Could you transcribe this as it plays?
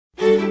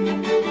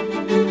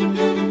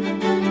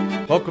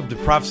Welcome to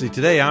Prophecy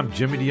Today. I'm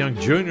Jimmy DeYoung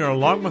Jr.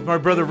 Along with my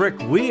brother Rick,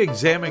 we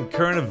examine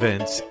current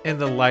events in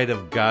the light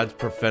of God's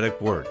prophetic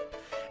word.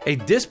 A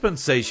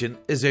dispensation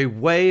is a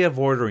way of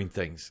ordering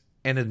things,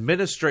 an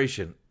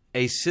administration,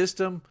 a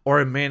system,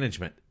 or a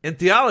management. In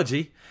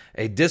theology,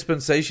 a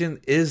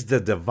dispensation is the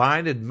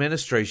divine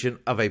administration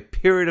of a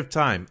period of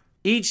time.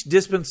 Each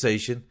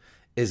dispensation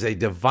is a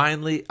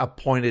divinely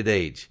appointed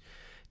age.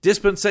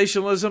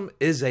 Dispensationalism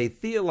is a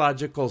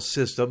theological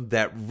system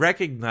that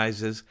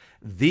recognizes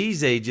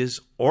these ages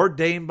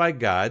ordained by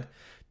God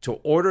to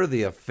order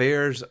the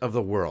affairs of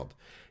the world.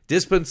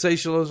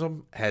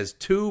 Dispensationalism has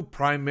two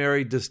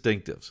primary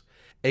distinctives: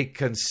 a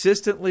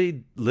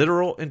consistently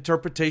literal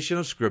interpretation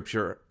of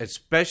Scripture,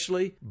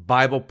 especially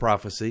Bible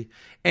prophecy,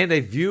 and a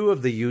view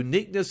of the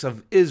uniqueness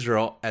of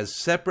Israel as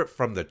separate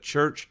from the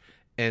church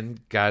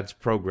and God's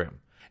program.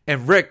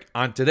 And Rick,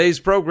 on today's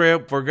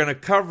program, we're going to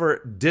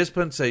cover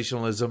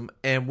dispensationalism,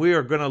 and we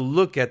are going to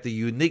look at the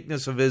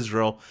uniqueness of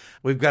Israel.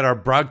 We've got our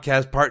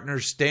broadcast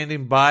partners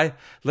standing by.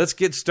 Let's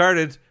get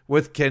started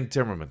with Ken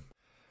Timmerman.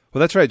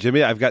 Well, that's right,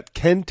 Jimmy. I've got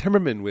Ken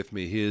Timmerman with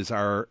me. He is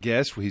our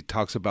guest. He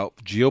talks about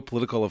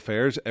geopolitical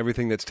affairs,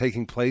 everything that's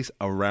taking place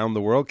around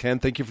the world. Ken,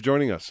 thank you for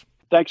joining us.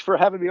 Thanks for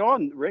having me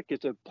on, Rick.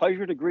 It's a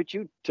pleasure to greet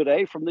you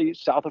today from the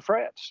south of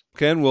France.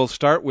 Ken, we'll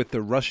start with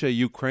the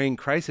Russia-Ukraine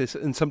crisis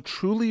and some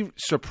truly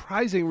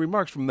surprising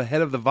remarks from the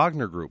head of the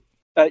Wagner Group.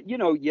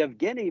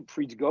 Yevgeny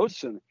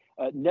Prigozhin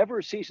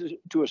never ceases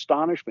to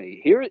astonish me.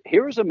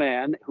 Here is a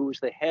man who is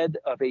the head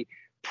of a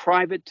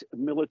private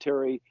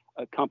military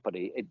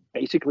company,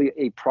 basically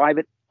a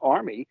private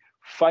army,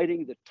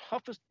 fighting the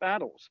toughest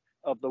battles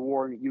of the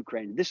war in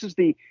Ukraine. This is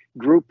the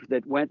group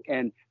that went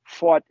and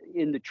fought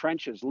in the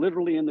trenches,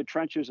 literally in the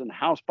trenches and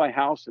house by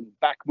house in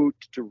Bakhmut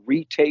to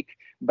retake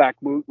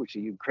Bakhmut, which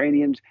the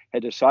Ukrainians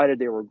had decided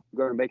they were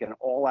going to make an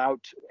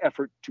all-out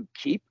effort to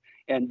keep.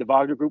 And the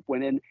Wagner Group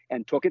went in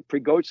and took it.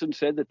 Prigozhin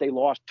said that they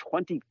lost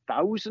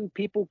 20,000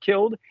 people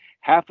killed,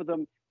 half of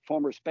them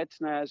former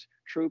Spetsnaz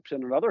troops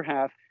and another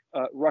half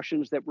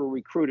Russians that were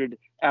recruited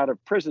out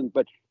of prison.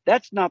 But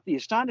that's not the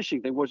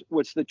astonishing thing.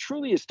 What's the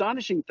truly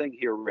astonishing thing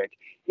here, Rick,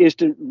 is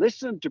to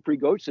listen to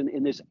Prigozhin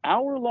in this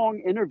hour-long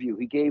interview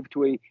he gave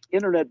to a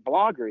internet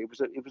blogger. It was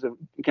a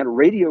kind of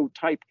radio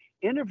type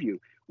interview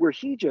where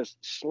he just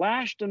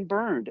slashed and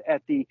burned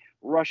at the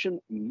Russian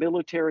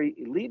military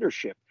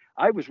leadership.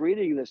 I was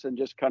reading this and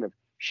just kind of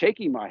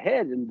shaking my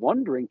head and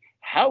wondering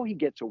how he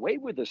gets away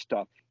with this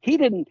stuff. He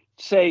didn't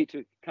say,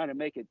 to kind of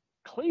make it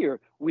clear,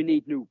 we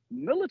need new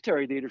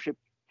military leadership.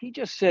 He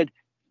just said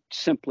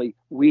simply,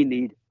 we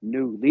need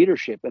new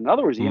leadership. In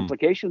other words, the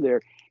implication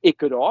there, it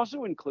could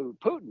also include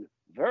Putin.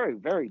 Very,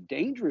 very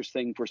dangerous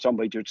thing for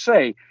somebody to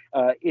say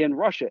in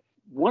Russia.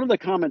 One of the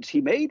comments he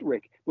made,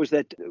 Rick, was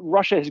that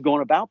Russia has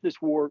gone about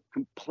this war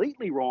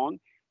completely wrong.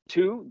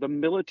 Two, the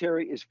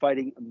military is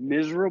fighting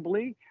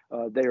miserably.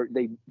 They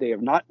are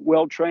not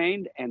well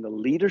trained, and the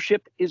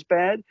leadership is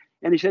bad.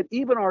 And he said,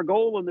 even our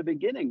goal in the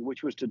beginning,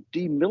 which was to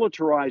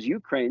demilitarize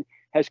Ukraine,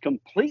 has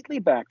completely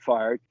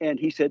backfired. And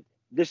he said,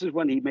 this is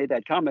when he made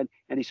that comment,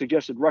 and he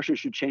suggested Russia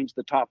should change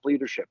the top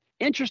leadership.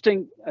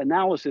 Interesting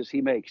analysis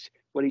he makes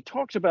when he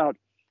talks about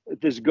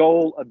this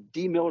goal of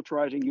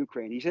demilitarizing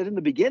Ukraine. He said in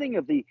the beginning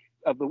of the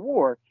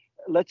war,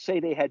 let's say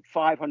they had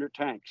 500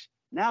 tanks.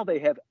 Now they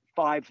have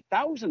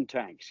 5,000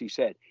 tanks, he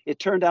said. It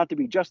turned out to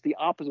be just the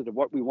opposite of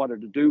what we wanted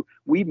to do.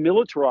 We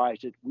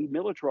militarized it. We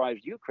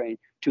militarized Ukraine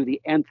to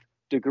the nth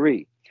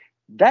degree.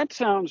 That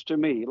sounds to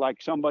me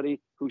like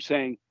somebody who's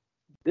saying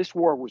this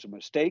war was a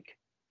mistake,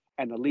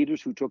 and the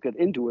leaders who took it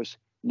into us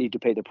need to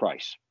pay the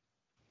price.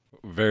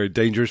 Very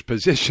dangerous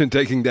position,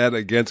 taking that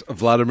against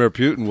Vladimir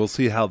Putin. We'll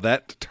see how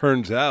that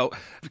turns out.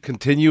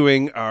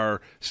 Continuing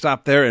our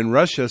stop there in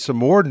Russia, some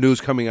more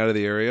news coming out of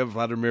the area.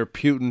 Vladimir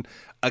Putin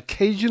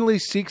occasionally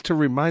seeks to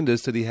remind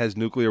us that he has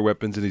nuclear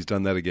weapons, and he's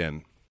done that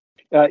again.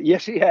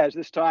 Yes, he has.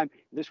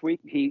 This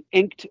week, he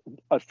inked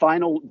a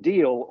final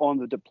deal on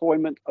the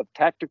deployment of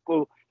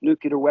tactical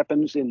nuclear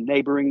weapons in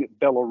neighboring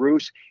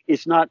Belarus.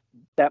 It's not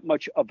that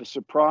much of a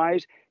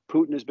surprise.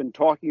 Putin has been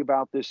talking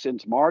about this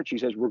since March. He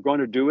says, we're going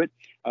to do it.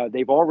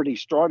 They've already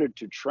started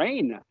to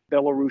train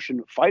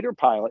Belarusian fighter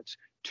pilots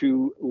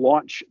to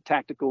launch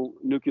tactical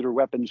nuclear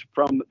weapons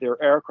from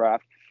their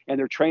aircraft. And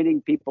they're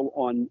training people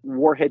on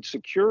warhead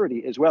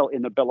security as well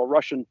in the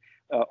Belarusian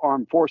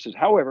armed forces.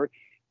 However,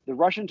 the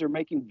Russians are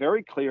making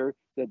very clear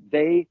that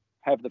they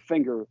have the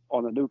finger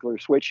on the nuclear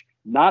switch,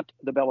 not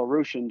the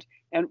Belarusians.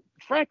 And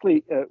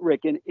frankly,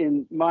 Rick,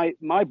 in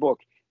my book,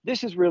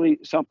 this is really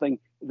something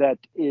that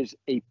is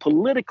a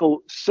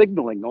political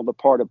signaling on the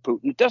part of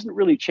Putin. It doesn't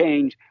really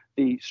change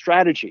the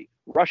strategy.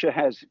 Russia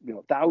has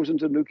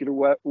thousands of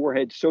nuclear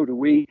warheads. So do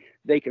we.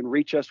 They can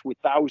reach us with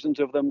thousands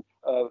of them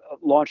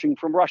launching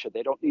from Russia.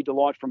 They don't need to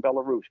launch from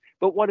Belarus.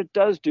 But what it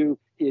does do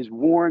is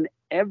warn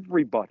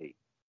everybody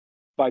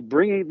by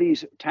bringing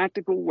these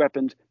tactical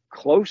weapons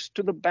close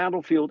to the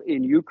battlefield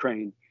in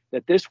Ukraine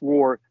that this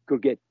war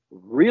could get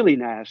really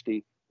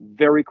nasty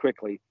very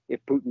quickly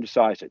if Putin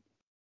decides it.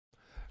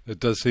 It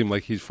does seem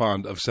like he's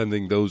fond of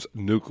sending those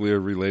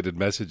nuclear-related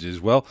messages.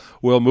 Well,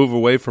 we'll move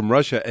away from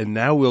Russia, and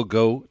now we'll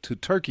go to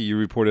Turkey. You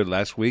reported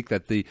last week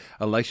that the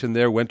election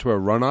there went to a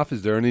runoff.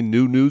 Is there any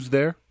new news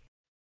there?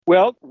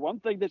 Well,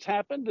 one thing that's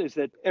happened is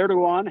that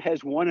Erdogan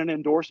has won an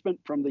endorsement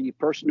from the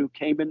person who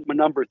came in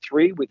number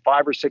 3 with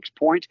 5 or 6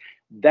 points.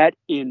 That,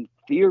 in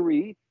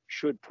theory,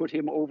 should put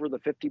him over the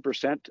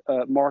 50%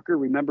 marker.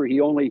 Remember, he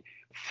only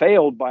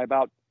failed by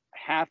about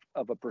half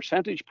of a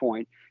percentage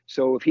point.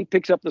 So if he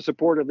picks up the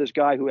support of this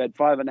guy who had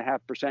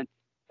 5.5%,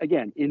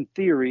 again, in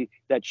theory,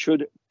 that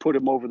should put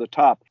him over the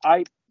top.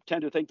 I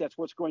tend to think that's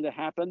what's going to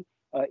happen.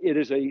 It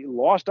is a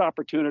lost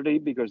opportunity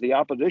because the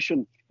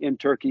opposition in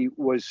Turkey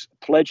was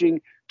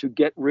pledging to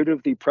get rid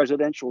of the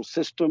presidential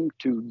system,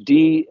 to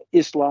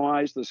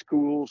de-Islamize the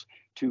schools,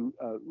 to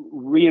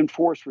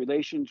reinforce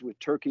relations with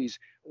Turkey's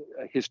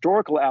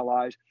historical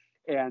allies.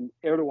 And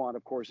Erdogan,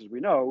 of course, as we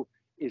know,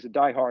 is a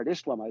diehard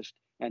Islamist,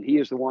 and he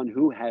is the one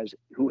who has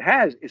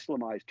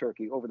Islamized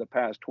Turkey over the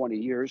past 20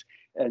 years.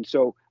 And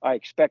so I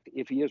expect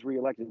if he is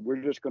reelected, we're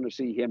just going to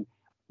see him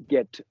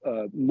get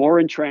more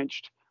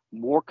entrenched,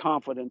 more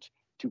confident,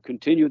 to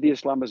continue the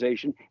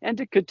Islamization and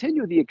to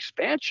continue the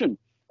expansion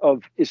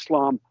of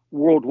Islam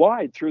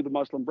worldwide through the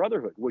Muslim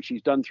Brotherhood, which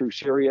he's done through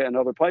Syria and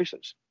other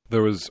places.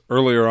 There was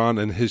earlier on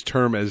in his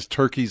term as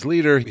Turkey's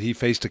leader, he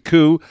faced a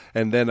coup.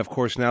 And then, of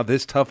course, now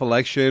this tough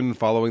election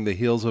following the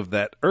heels of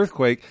that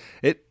earthquake.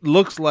 It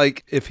looks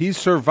like if he's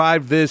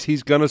survived this,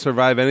 he's going to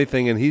survive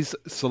anything. And he's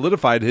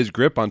solidified his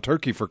grip on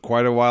Turkey for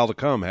quite a while to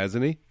come,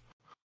 hasn't he?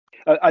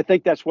 I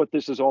think that's what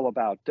this is all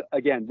about.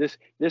 Again, this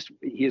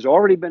he has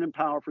already been in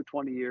power for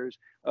 20 years.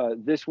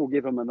 This will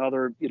give him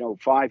another,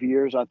 5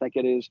 years, I think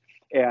it is.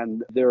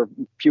 And there are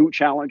few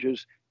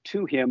challenges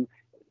to him,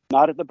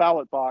 not at the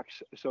ballot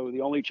box. So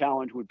the only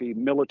challenge would be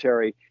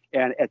military.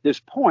 And at this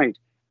point,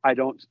 I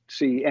don't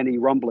see any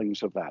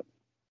rumblings of that.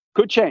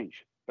 Could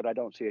change, but I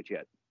don't see it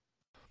yet.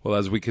 Well,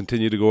 as we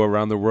continue to go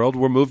around the world,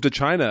 we're moved to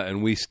China,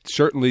 and we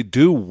certainly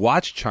do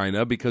watch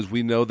China because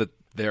we know that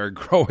they're a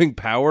growing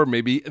power,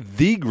 maybe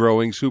the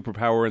growing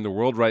superpower in the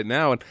world right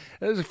now. And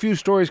there's a few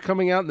stories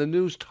coming out in the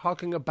news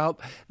talking about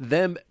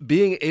them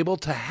being able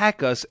to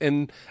hack us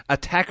and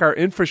attack our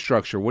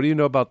infrastructure. What do you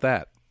know about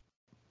that?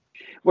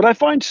 What I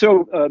find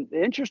so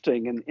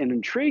interesting and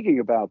intriguing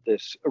about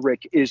this,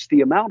 Rick, is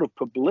the amount of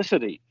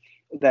publicity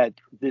that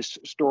this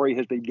story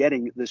has been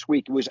getting this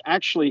week. It was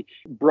actually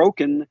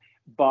broken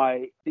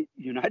by the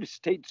United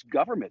States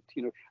government.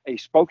 A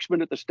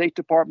spokesman at the State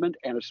Department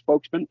and a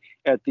spokesman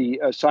at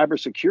the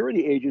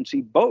Cybersecurity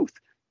Agency both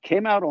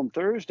came out on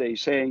Thursday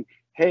saying,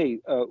 hey,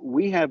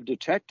 we have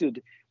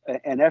detected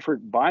an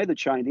effort by the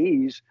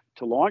Chinese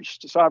to launch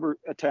cyber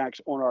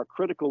attacks on our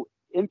critical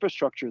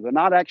infrastructure. They're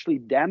not actually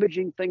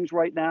damaging things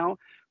right now,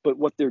 but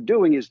what they're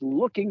doing is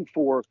looking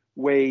for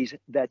ways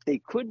that they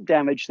could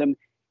damage them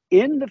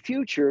in the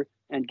future.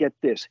 And get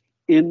this,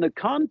 in the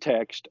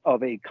context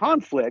of a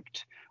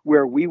conflict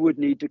where we would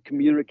need to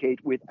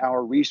communicate with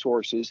our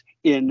resources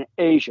in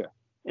Asia.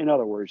 In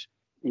other words,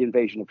 the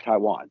invasion of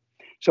Taiwan.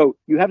 So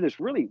you have this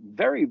really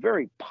very,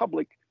 very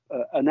public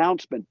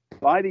announcement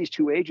by these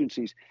two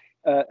agencies.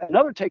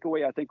 Another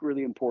takeaway I think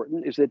really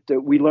important is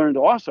that we learned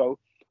also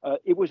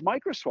it was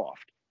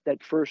Microsoft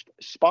that first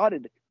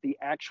spotted the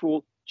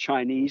actual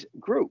Chinese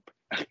group,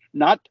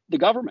 not the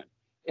government.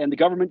 And the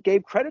government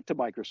gave credit to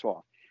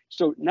Microsoft.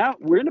 So now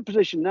we're in a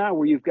position now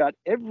where you've got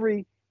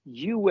every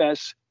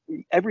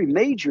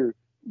major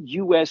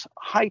U.S.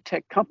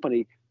 high-tech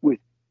company with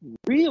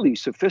really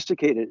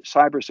sophisticated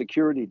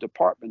cybersecurity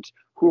departments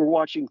who are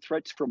watching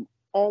threats from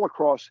all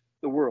across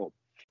the world.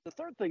 The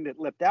third thing that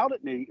leapt out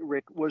at me,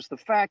 Rick, was the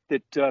fact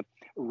that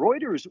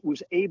Reuters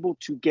was able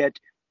to get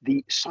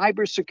the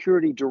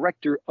cybersecurity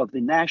director of the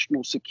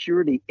National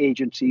Security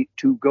Agency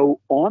to go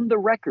on the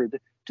record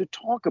to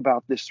talk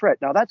about this threat.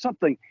 Now, that's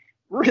something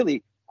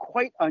really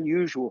quite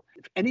unusual.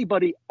 If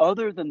anybody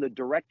other than the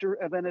director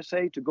of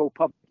NSA to go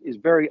public is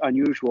very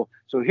unusual.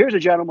 So here's a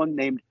gentleman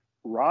named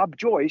Rob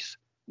Joyce,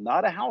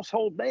 not a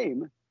household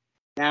name,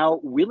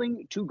 now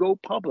willing to go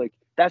public.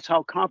 That's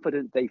how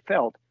confident they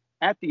felt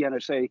at the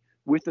NSA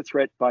with the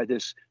threat by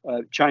this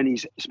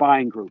Chinese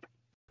spying group.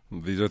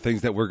 These are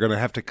things that we're going to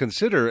have to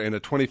consider in a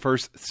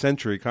 21st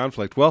century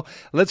conflict. Well,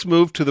 let's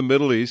move to the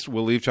Middle East.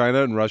 We'll leave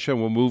China and Russia, and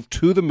we'll move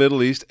to the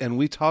Middle East. And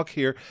we talk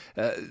here,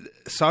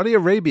 Saudi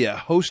Arabia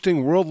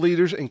hosting world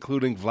leaders,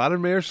 including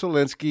Vladimir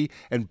Zelensky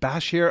and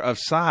Bashar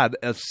al-Assad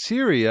of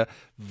Syria.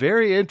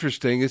 Very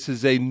interesting. This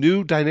is a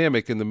new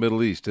dynamic in the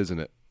Middle East, isn't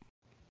it?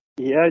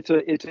 Yeah,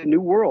 it's a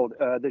new world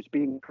that's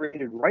being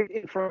created right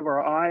in front of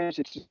our eyes.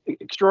 It's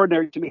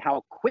extraordinary to me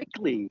how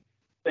quickly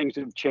things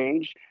have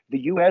changed.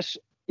 The U.S.,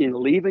 in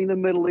leaving the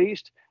Middle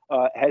East,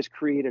 has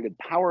created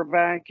a power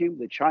vacuum.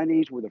 The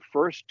Chinese were the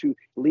first to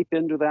leap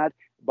into that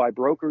by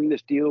brokering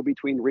this deal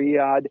between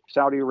Riyadh,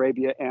 Saudi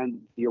Arabia, and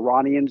the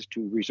Iranians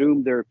to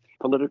resume their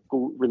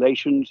political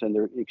relations and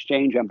their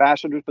exchange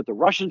ambassadors. But the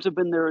Russians have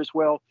been there as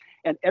well.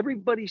 And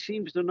everybody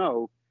seems to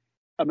know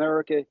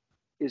America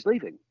is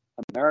leaving.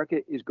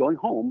 America is going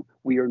home.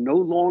 We are no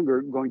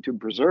longer going to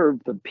preserve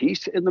the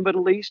peace in the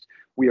Middle East.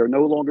 We are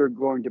no longer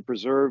going to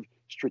preserve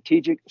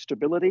strategic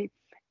stability.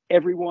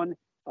 Everyone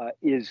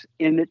is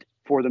in it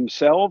for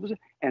themselves,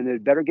 and they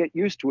better get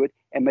used to it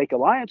and make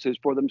alliances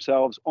for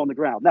themselves on the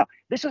ground. Now,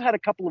 this has had a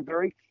couple of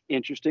very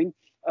interesting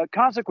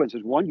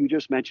consequences. One, you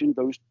just mentioned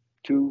those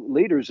two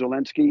leaders,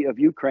 Zelensky of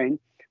Ukraine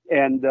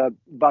and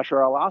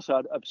Bashar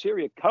al-Assad of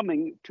Syria,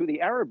 coming to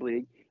the Arab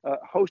League,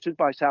 hosted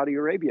by Saudi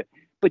Arabia.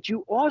 But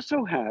you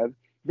also have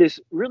this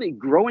really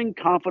growing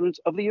confidence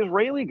of the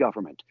Israeli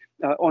government.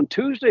 On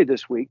Tuesday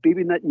this week,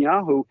 Bibi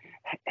Netanyahu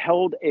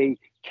held a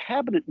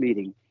cabinet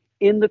meeting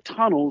in the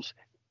tunnels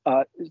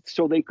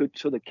so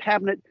the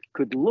cabinet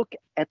could look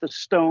at the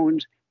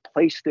stones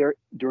placed there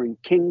during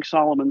King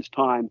Solomon's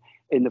time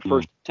in the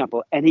first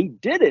temple. And he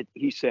did it,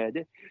 he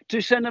said, to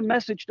send a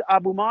message to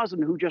Abu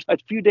Mazen, who just a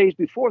few days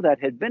before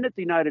that had been at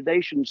the United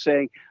Nations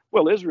saying,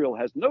 well, Israel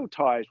has no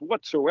ties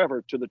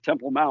whatsoever to the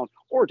Temple Mount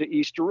or to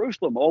East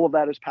Jerusalem. All of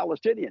that is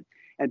Palestinian.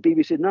 And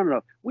Bibi said,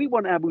 no. We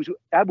want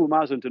Abu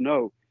Mazen to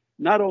know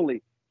not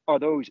only are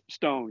those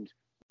stones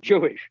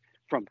Jewish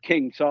from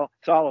King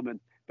Solomon,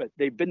 but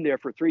they've been there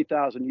for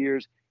 3,000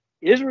 years.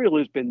 Israel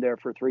has been there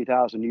for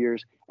 3,000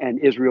 years, and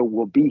Israel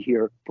will be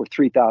here for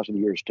 3,000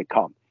 years to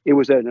come. It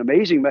was an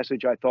amazing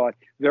message, I thought,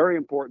 very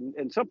important,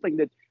 and something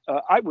that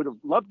I would have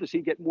loved to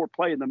see get more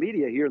play in the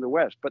media here in the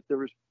West, but there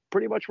was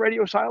pretty much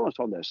radio silence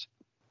on this.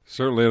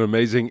 Certainly an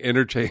amazing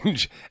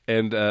interchange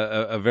and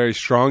a very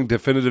strong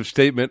definitive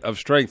statement of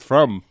strength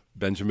from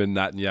Benjamin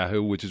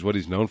Netanyahu, which is what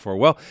he's known for.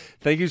 Well,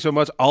 thank you so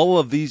much. All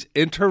of these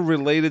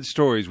interrelated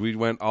stories, we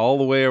went all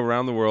the way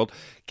around the world.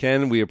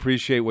 Ken, we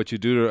appreciate what you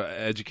do to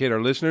educate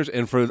our listeners.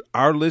 And for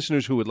our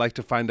listeners who would like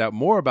to find out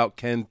more about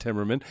Ken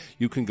Timmerman,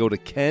 you can go to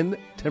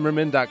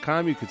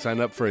kentimmerman.com. You can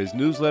sign up for his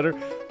newsletter.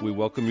 We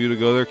welcome you to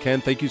go there.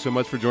 Ken, thank you so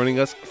much for joining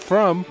us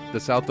from the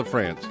south of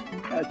France.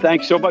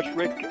 Thanks so much,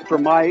 Rick, for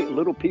my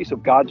little piece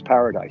of God's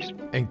paradise.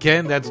 And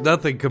Ken, that's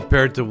nothing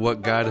compared to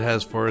what God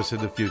has for us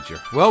in the future.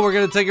 Well, we're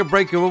going to take a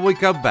break, and when we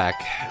come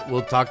back,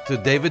 we'll talk to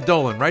David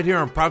Dolan right here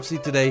on Prophecy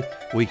Today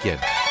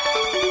Weekend.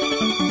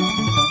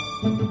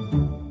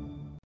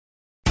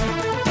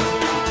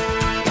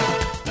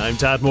 I'm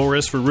Todd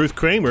Morris for Ruth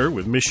Kramer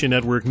with Mission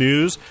Network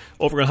News.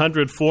 Over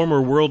 100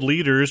 former world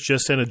leaders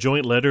just sent a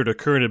joint letter to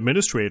current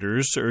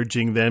administrators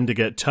urging them to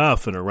get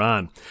tough in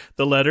Iran.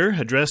 The letter,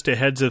 addressed to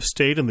heads of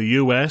state in the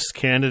U.S.,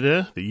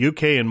 Canada, the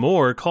U.K., and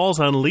more, calls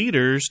on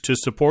leaders to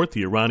support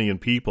the Iranian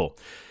people.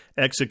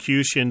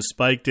 Executions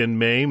spiked in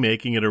May,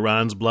 making it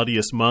Iran's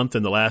bloodiest month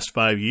in the last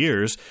 5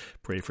 years.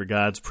 Pray for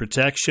God's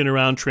protection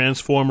around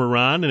Transform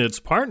Iran and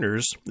its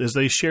partners as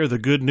they share the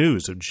good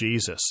news of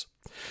Jesus.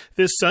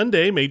 This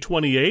Sunday, May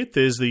 28th,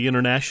 is the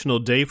International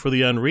Day for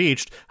the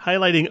Unreached,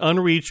 highlighting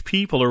unreached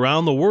people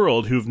around the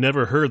world who've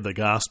never heard the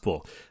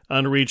gospel.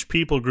 Unreached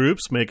people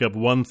groups make up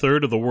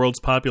 1/3 of the world's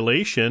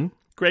population.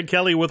 Greg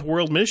Kelly with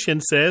World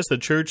Mission says the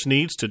church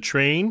needs to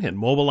train and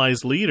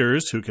mobilize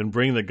leaders who can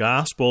bring the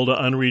gospel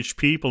to unreached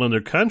people in their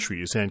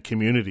countries and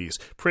communities.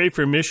 Pray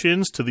for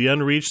missions to the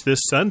unreached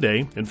this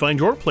Sunday and find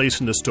your place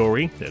in the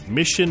story at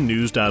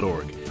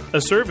missionnews.org,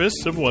 a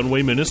service of One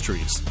Way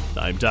Ministries.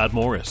 I'm Todd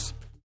Morris.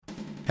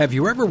 Have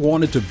you ever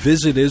wanted to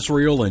visit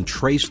Israel and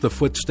trace the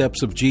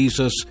footsteps of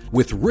Jesus?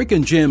 With Rick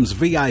and Jim's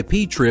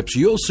VIP trips,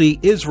 you'll see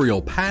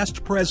Israel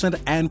past, present,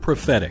 and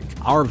prophetic.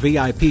 Our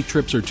VIP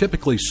trips are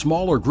typically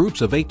smaller groups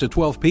of 8 to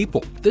 12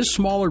 people. This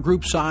smaller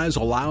group size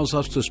allows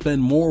us to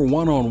spend more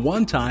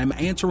one-on-one time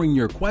answering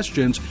your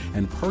questions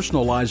and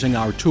personalizing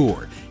our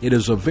tour. It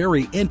is a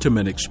very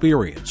intimate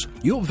experience.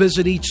 You'll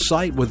visit each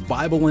site with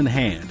Bible in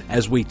hand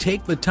as we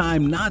take the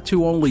time not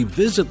to only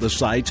visit the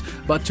sites,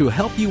 but to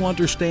help you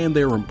understand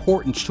their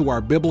importance to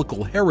our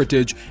biblical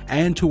heritage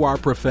and to our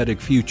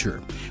prophetic future.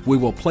 We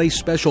will place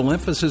special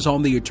emphasis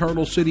on the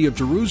eternal city of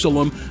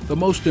Jerusalem, the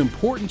most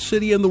important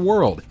city in the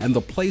world, and the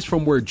place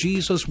from where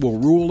Jesus will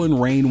rule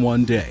and reign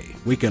one day.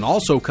 We can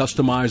also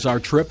customize our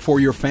trip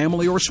for your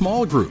family or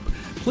small group.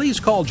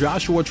 Please call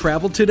Joshua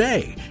Travel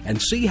today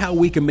and see how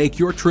we can make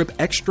your trip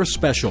extra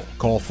special.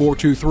 Call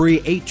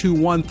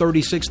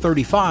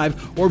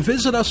 423-821-3635 or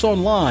visit us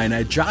online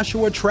at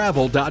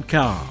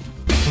joshuatravel.com.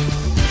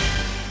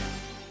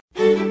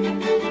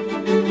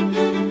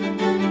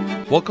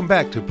 Welcome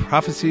back to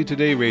Prophecy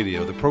Today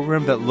Radio, the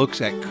program that looks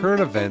at current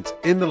events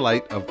in the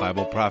light of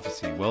Bible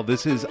prophecy. Well,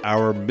 this is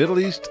our Middle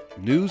East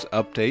news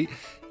update.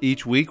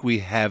 Each week we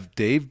have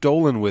Dave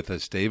Dolan with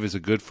us. Dave is a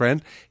good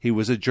friend. He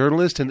was a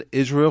journalist in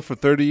Israel for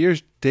 30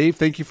 years. Dave,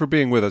 thank you for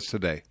being with us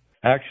today.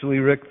 Actually,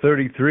 Rick,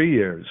 33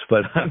 years,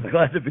 but I'm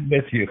glad to be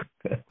with you.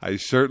 I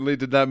certainly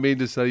did not mean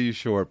to sell you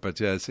short, but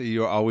yes,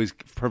 you always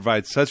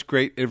provide such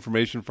great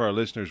information for our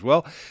listeners.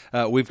 Well,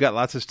 we've got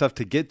lots of stuff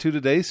to get to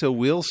today, so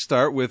we'll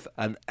start with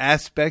an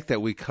aspect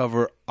that we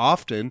cover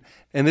often,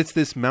 and it's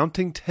this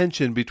mounting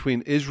tension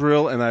between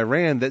Israel and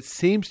Iran that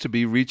seems to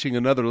be reaching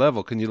another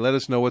level. Can you let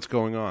us know what's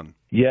going on?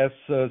 Yes,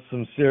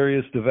 some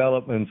serious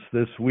developments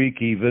this week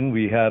even.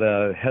 We had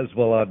a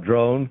Hezbollah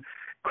drone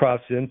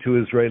cross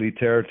into Israeli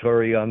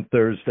territory on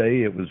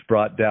Thursday. It was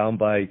brought down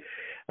by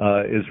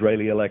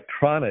Israeli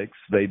electronics.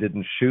 They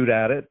didn't shoot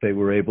at it. They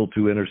were able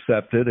to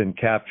intercept it and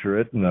capture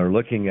it and are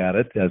looking at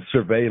it as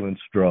surveillance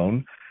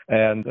drone.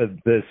 And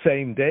the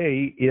same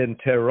day in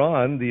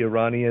Tehran, the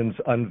Iranians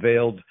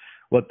unveiled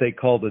what they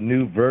call the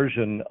new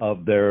version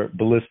of their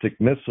ballistic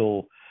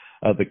missile,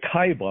 the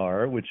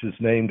Khaybar, which is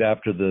named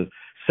after the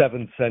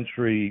 7th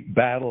century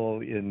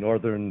battle in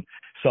northern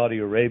Saudi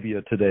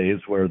Arabia today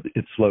is where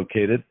it's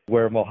located,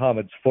 where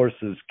Muhammad's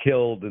forces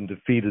killed and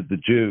defeated the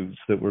Jews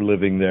that were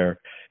living there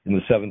in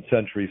the 7th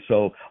century.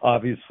 So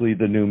obviously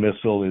the new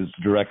missile is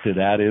directed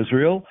at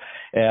Israel.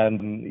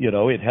 And, you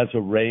know, it has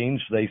a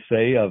range, they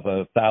say, of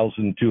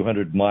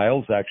 1,200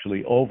 miles,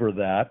 actually over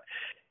that,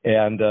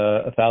 and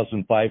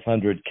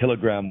 1,500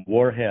 kilogram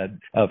warhead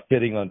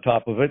fitting on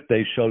top of it.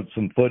 They showed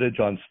some footage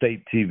on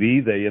state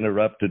TV. They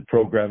interrupted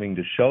programming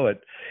to show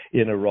it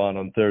in Iran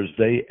on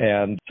Thursday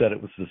and said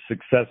it was a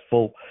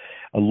successful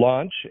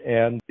launch,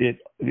 and it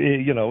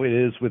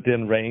is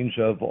within range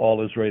of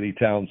all Israeli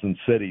towns and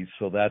cities.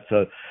 So that's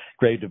a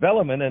great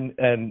development,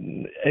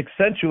 and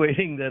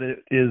accentuating that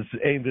it is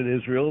aimed at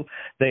Israel.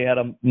 They had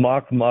a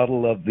mock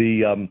model of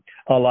the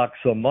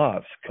Al-Aqsa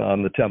Mosque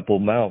on the Temple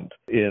Mount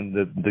in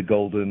the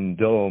Golden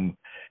Dome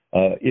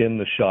in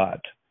the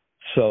shot.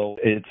 So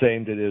it's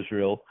aimed at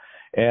Israel.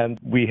 And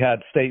we had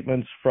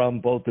statements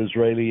from both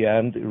Israeli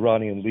and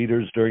Iranian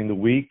leaders during the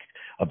week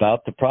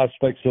about the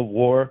prospects of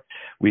war.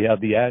 We have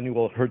the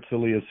annual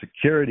Herzliya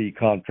Security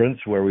Conference,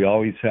 where we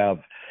always have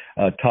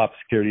top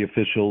security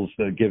officials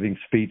giving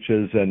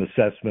speeches and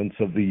assessments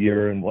of the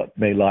year and what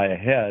may lie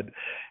ahead.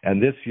 And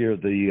this year,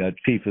 the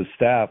Chief of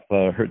Staff,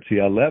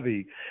 Herzliya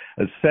Levy,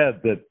 has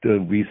said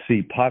that we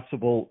see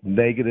possible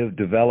negative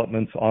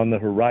developments on the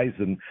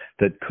horizon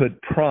that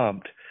could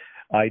prompt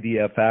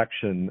IDF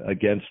action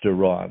against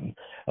Iran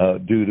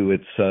due to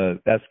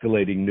its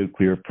escalating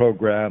nuclear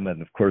program,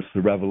 and of course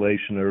the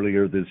revelation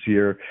earlier this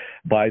year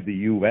by the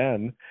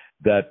UN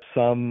that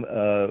some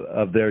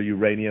of their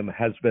uranium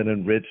has been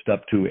enriched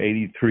up to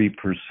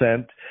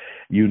 83%.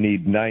 You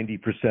need 90%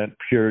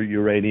 pure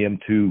uranium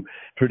to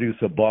produce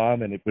a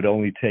bomb, and it would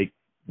only take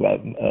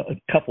a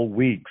couple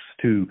weeks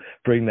to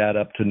bring that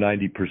up to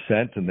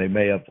 90%, and they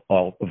may have,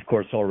 of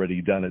course,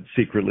 already done it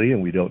secretly,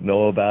 and we don't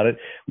know about it.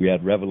 We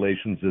had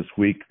revelations this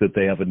week that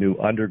they have a new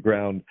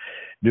underground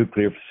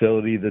nuclear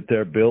facility that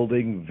they're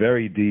building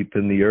very deep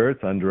in the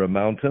earth under a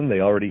mountain.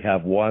 They already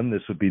have one.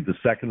 This would be the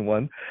second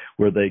one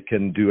where they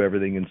can do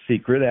everything in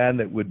secret,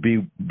 and it would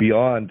be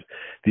beyond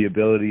the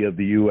ability of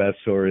the U.S.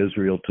 or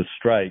Israel to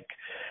strike.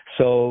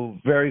 So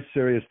very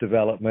serious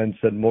developments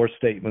and more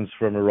statements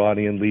from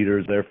Iranian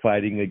leaders. They're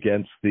fighting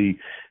against the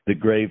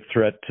grave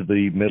threat to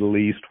the Middle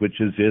East, which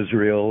is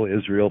Israel.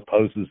 Israel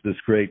poses this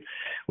great,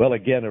 well,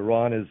 again,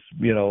 Iran is,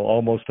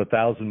 almost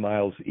 1,000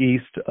 miles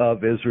east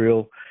of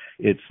Israel.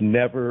 It's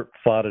never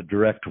fought a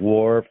direct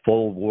war,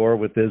 full war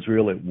with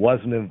Israel. It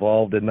wasn't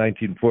involved in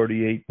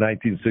 1948,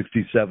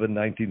 1967,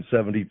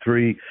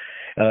 1973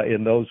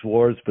 in those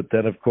wars. But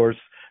then, of course,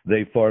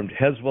 they formed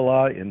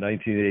Hezbollah in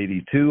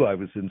 1982. I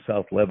was in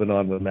South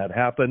Lebanon when that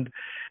happened,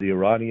 the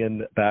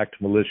Iranian-backed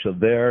militia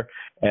there,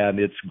 and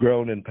it's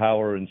grown in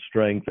power and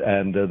strength.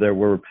 And there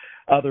were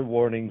other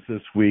warnings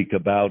this week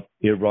about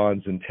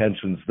Iran's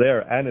intentions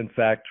there. And in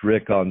fact,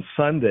 Rick, on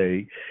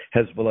Sunday,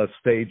 Hezbollah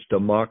staged a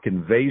mock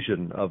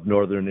invasion of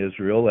northern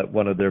Israel at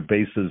one of their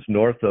bases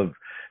north of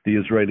the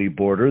Israeli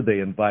border. They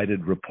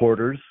invited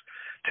reporters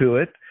to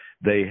it.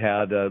 They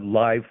had a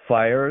live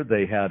fire,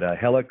 they had a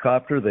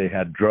helicopter, they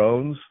had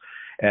drones,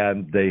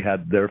 and they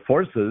had their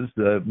forces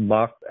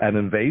mock an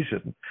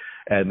invasion.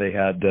 And they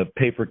had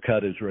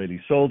paper-cut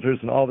Israeli soldiers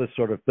and all this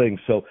sort of thing.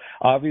 So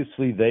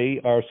obviously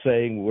they are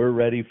saying we're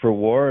ready for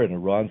war, and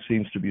Iran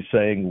seems to be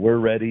saying we're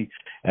ready,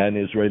 and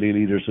Israeli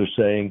leaders are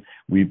saying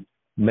we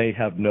may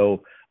have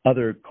no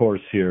other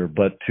course here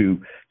but to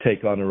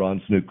take on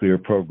Iran's nuclear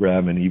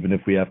program, and even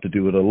if we have to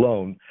do it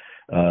alone,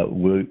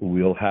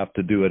 we'll have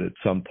to do it at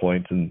some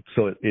point. And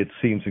so it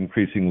seems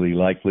increasingly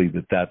likely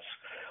that that's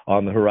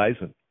on the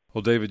horizon.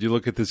 Well, David, you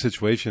look at the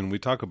situation, we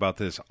talk about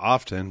this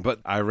often,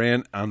 but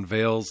Iran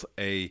unveils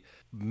a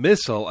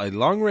missile, a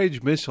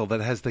long-range missile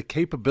that has the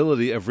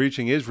capability of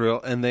reaching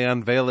Israel, and they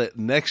unveil it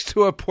next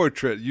to a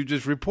portrait. You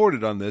just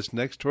reported on this,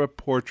 next to a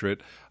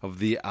portrait of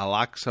the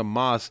Al-Aqsa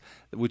Mosque,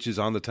 which is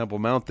on the Temple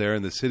Mount there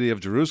in the city of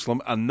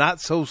Jerusalem. A not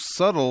so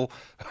subtle,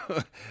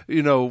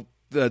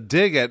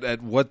 dig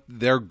at what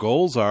their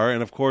goals are.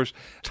 And of course,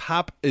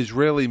 top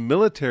Israeli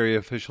military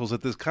officials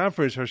at this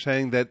conference are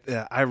saying that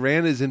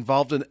Iran is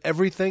involved in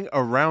everything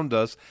around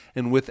us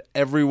and with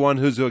everyone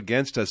who's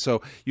against us.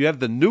 So you have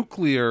the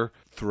nuclear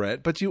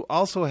threat, but you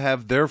also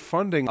have their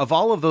funding of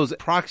all of those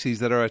proxies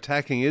that are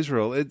attacking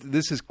Israel.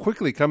 This is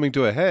quickly coming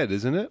to a head,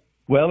 isn't it?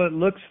 Well, it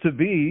looks to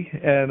be,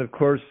 and of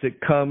course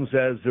it comes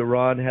as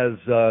Iran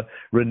has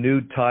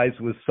renewed ties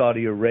with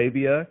Saudi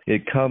Arabia.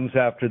 It comes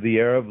after the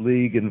Arab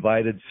League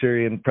invited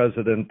Syrian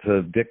president,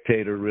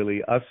 dictator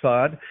really,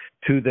 Assad,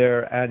 to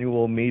their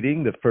annual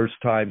meeting, the first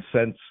time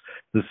since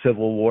the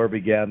civil war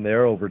began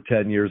there over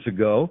 10 years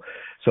ago.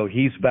 So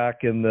he's back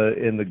in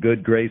the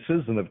good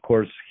graces, and of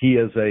course he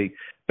is a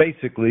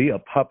basically a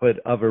puppet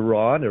of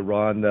Iran.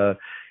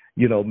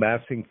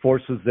 Massing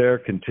forces there,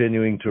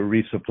 continuing to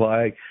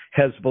resupply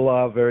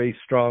Hezbollah very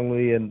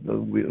strongly. And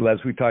as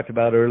we talked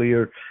about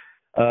earlier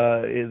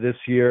this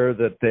year,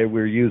 that they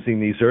were using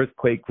these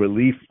earthquake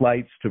relief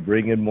flights to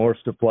bring in more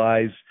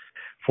supplies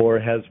for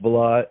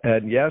Hezbollah.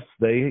 And yes,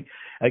 they're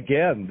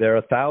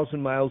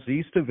 1,000 miles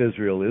east of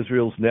Israel.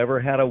 Israel's never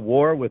had a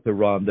war with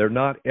Iran. They're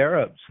not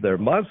Arabs. They're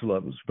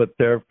Muslims, but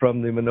they're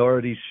from the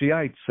minority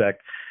Shiite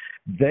sect.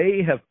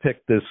 They have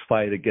picked this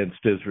fight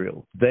against Israel.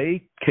 They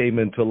came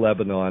into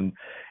Lebanon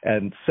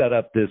and set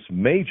up this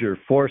major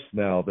force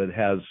now that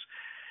has,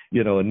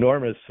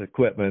 enormous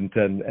equipment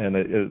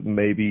and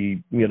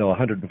maybe,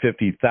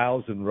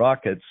 150,000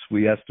 rockets,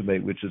 we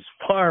estimate, which is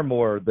far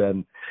more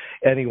than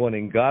anyone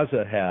in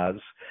Gaza has.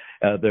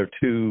 There are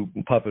two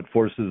puppet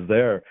forces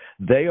there.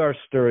 They are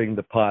stirring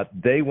the pot.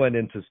 They went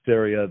into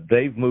Syria.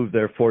 They've moved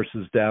their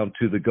forces down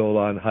to the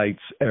Golan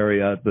Heights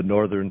area, the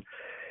northern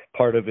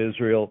part of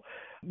Israel,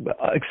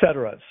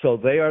 etc. So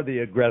they are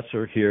the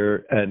aggressor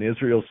here, and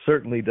Israel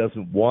certainly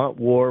doesn't want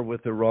war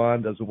with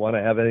Iran, doesn't want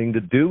to have anything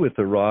to do with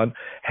Iran,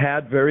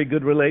 had very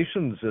good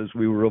relations, as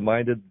we were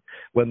reminded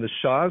when the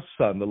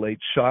late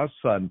Shah's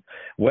son,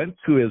 went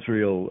to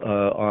Israel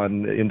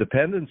on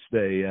Independence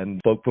Day and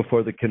spoke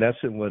before the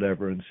Knesset and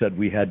whatever, and said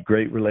we had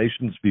great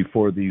relations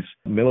before these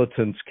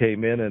militants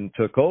came in and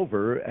took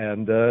over,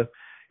 and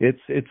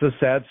it's a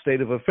sad state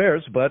of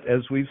affairs, but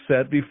as we've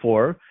said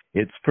before,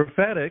 it's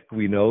prophetic.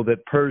 We know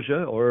that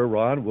Persia or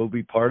Iran will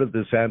be part of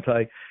this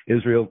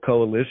anti-Israel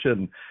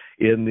coalition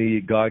in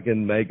the Gog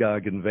and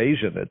Magog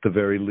invasion. At the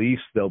very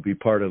least, they'll be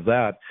part of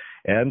that.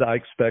 And I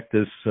expect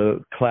this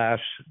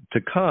clash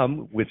to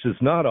come, which is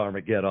not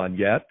Armageddon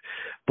yet,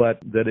 but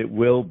that it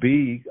will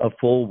be a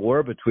full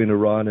war between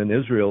Iran and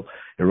Israel.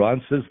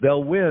 Iran says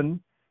they'll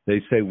win.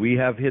 They say we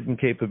have hidden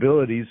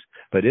capabilities,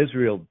 but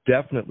Israel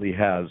definitely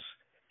has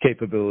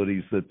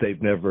capabilities that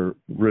they've never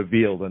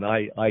revealed, and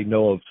I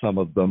know of some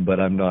of them, but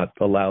I'm not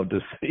allowed to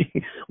see.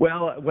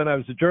 Well, when I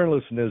was a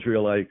journalist in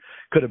Israel, I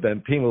could have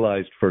been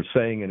penalized for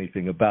saying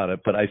anything about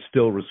it, but I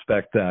still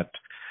respect that,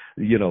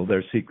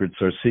 their secrets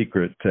are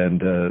secret,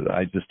 and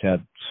I just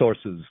had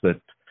sources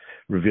that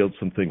revealed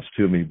some things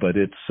to me. But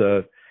it's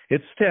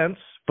tense,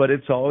 but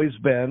it's always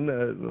been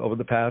over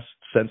the past,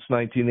 since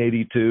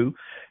 1982,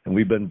 and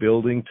we've been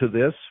building to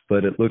this,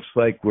 but it looks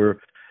like we're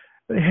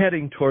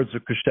heading towards a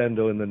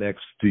crescendo in the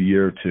next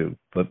year or two,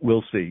 but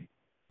we'll see.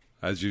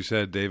 As you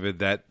said, David,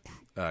 that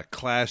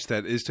clash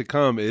that is to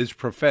come is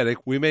prophetic.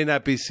 We may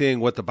not be seeing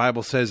what the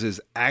Bible says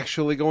is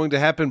actually going to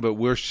happen, but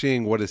we're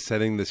seeing what is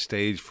setting the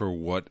stage for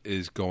what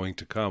is going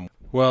to come.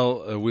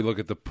 Well, we look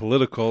at the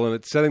political, and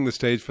it's setting the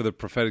stage for the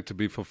prophetic to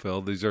be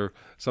fulfilled.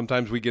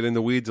 Sometimes we get in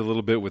the weeds a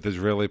little bit with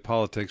Israeli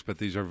politics, but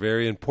these are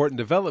very important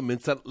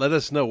developments that let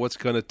us know what's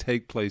going to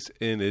take place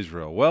in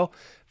Israel. Well,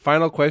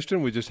 final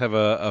question. We just have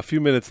a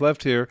few minutes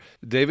left here.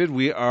 David,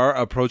 we are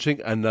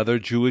approaching another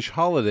Jewish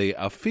holiday,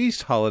 a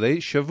feast holiday,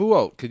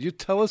 Shavuot. Could you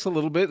tell us a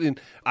little bit? And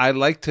I'd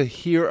like to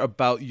hear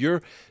about you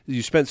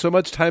spent so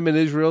much time in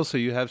Israel, so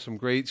you have some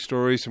great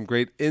stories, some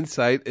great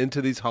insight into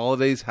these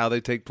holidays, how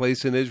they take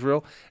place in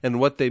Israel, and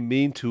what they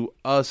mean to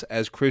us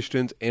as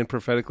Christians and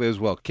prophetically as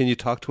well. Can you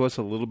talk to us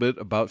a little bit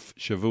about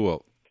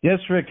Shavuot? Yes,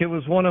 Rick, it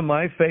was one of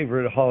my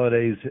favorite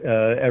holidays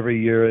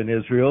every year in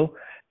Israel.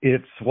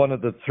 It's one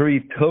of the three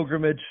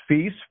pilgrimage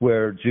feasts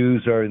where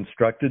Jews are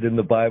instructed in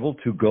the Bible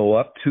to go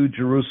up to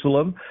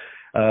Jerusalem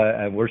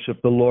and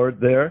worship the Lord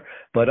there.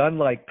 But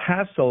unlike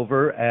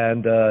Passover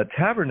and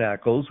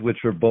Tabernacles, which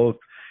are both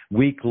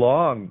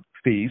week-long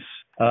feasts,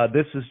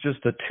 this is just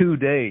a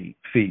 2-day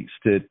feast.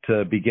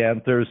 It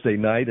began Thursday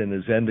night and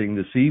is ending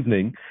this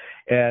evening.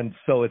 And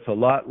so it's a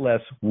lot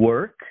less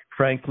work,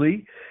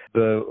 frankly.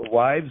 The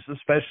wives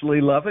especially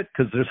love it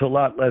because there's a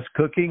lot less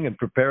cooking and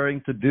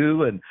preparing to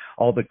do, and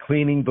all the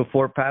cleaning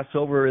before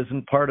Passover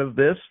isn't part of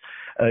this.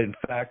 In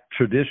fact,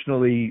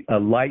 traditionally,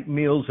 light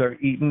meals are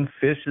eaten,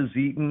 fish is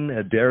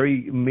eaten,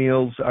 dairy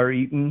meals are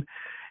eaten,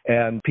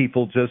 and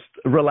people just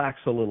relax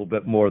a little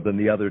bit more than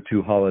the other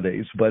two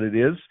holidays. But it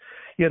is,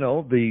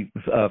 the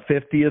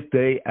 50th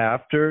day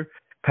after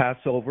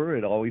Passover.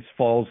 It always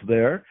falls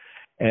there.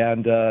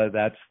 And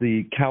that's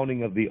the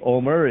counting of the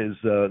Omer is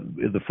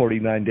the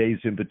 49 days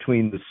in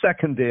between the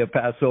second day of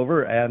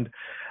Passover and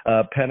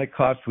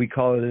Pentecost, we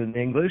call it in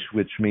English,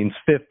 which means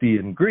 50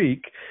 in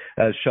Greek.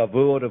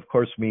 Shavuot, of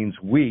course, means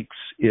weeks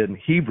in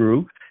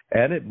Hebrew,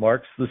 and it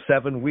marks the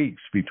 7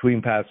 weeks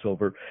between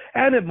Passover.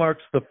 And it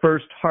marks the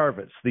first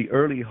harvest, the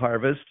early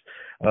harvest.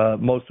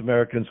 Most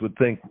Americans would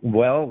think,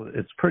 well,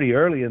 it's pretty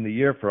early in the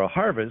year for a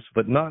harvest,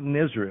 but not in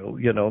Israel.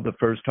 The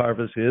first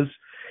harvest is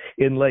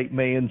in late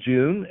May and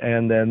June,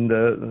 and then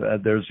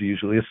there's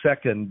usually a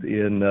second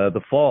in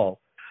the fall.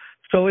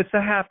 So it's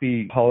a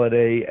happy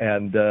holiday,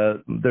 and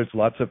there's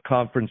lots of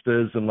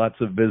conferences and lots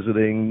of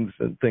visitings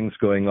and things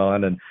going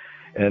on,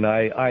 and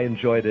I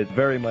enjoyed it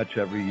very much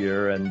every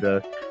year, and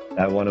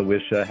I want to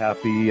wish a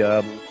happy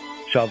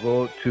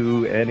Shavuot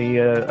to any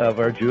of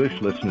our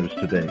Jewish listeners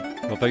today.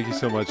 Well, thank you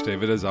so much,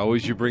 David. As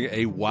always, you bring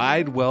a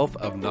wide wealth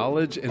of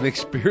knowledge and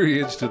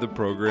experience to the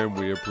program.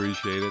 We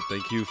appreciate it.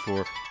 Thank you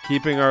for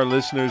keeping our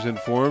listeners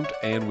informed,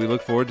 and we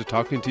look forward to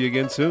talking to you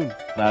again soon.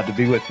 Glad to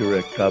be with you,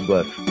 Rick. God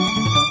bless.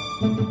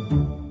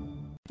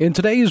 In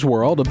today's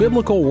world, a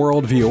biblical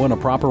worldview and a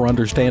proper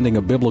understanding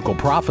of biblical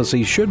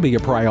prophecy should be a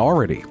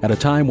priority. At a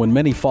time when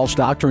many false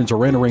doctrines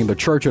are entering the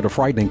church at a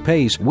frightening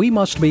pace, we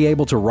must be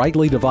able to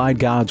rightly divide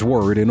God's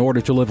Word in order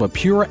to live a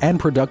pure and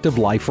productive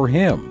life for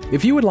Him.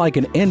 If you would like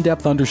an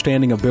in-depth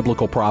understanding of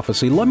biblical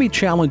prophecy, let me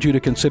challenge you to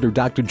consider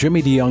Dr.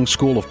 Jimmy DeYoung's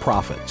School of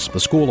Prophets. The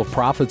School of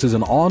Prophets is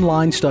an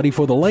online study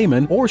for the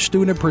layman or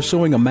student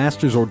pursuing a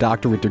master's or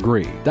doctorate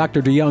degree.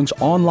 Dr. DeYoung's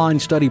online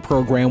study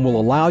program will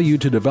allow you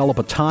to develop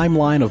a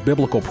timeline of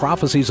biblical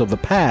prophecies of the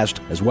past,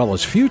 as well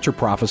as future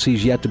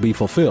prophecies yet to be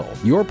fulfilled.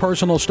 Your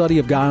personal study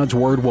of God's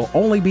Word will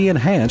only be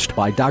enhanced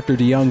by Dr.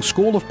 DeYoung's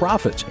School of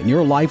Prophets, and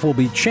your life will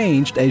be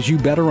changed as you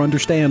better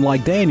understand,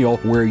 like Daniel,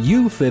 where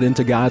you fit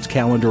into God's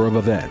calendar of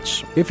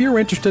events. If you're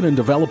interested in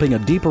developing a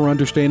deeper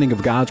understanding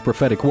of God's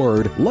prophetic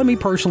Word, let me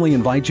personally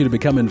invite you to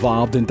become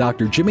involved in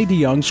Dr. Jimmy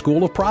DeYoung's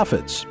School of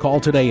Prophets.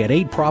 Call today at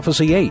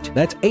 8-Prophecy-8.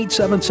 That's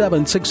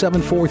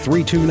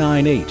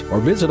 877-674-3298. Or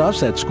visit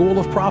us at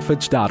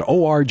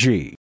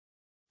schoolofprophets.org.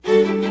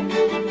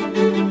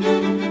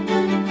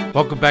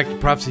 Welcome back to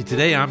Prophecy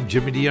Today. I'm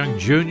Jimmy DeYoung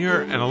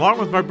Jr., and along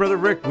with my brother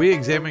Rick, we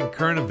examine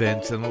current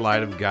events in the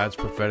light of God's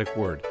prophetic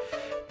Word.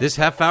 This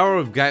half hour,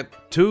 we've got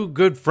two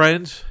good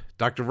friends,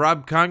 Dr.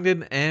 Rob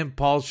Congdon and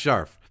Paul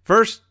Scharf.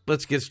 First,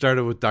 let's get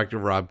started with Dr.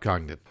 Rob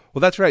Congdon.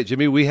 Well, that's right,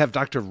 Jimmy. We have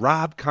Dr.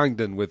 Rob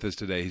Congdon with us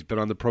today. He's been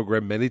on the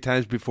program many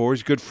times before.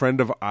 He's a good friend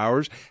of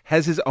ours,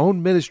 has his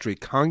own ministry,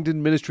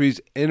 Congdon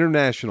Ministries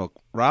International.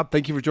 Rob,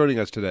 thank you for joining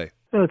us today.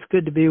 Well, it's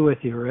good to be with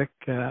you, Rick.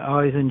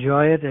 Always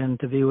enjoy it, and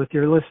to be with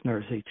your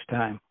listeners each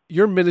time.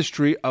 Your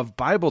ministry of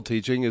Bible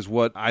teaching is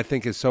what I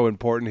think is so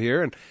important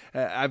here. And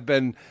I've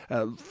been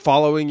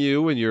following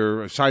you, and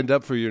you're signed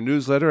up for your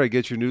newsletter. I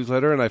get your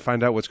newsletter, and I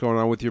find out what's going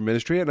on with your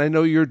ministry. And I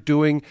know you're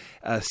doing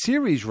a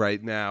series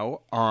right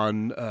now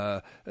on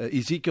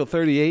Ezekiel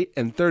 38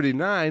 and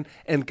 39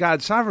 and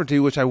God's sovereignty,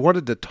 which I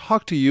wanted to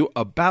talk to you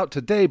about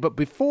today. But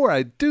before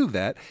I do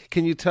that,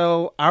 can you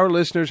tell our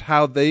listeners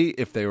how they,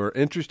 if they were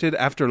interested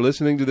after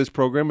listening to this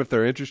program, if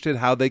they're interested,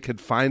 how they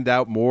could find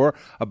out more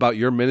about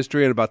your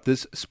ministry and about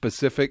this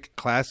specific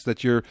class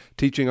that you're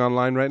teaching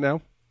online right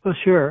now? Well,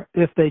 sure.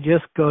 If they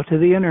just go to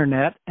the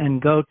internet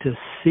and go to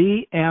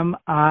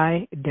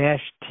cmi-tv.net.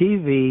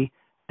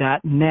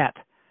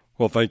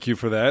 Well, thank you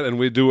for that, and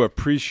we do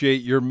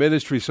appreciate your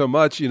ministry so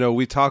much. You know,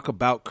 we talk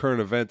about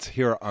current events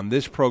here on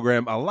this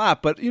program a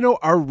lot, but, you know,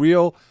 our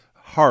real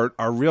heart,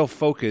 our real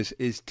focus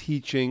is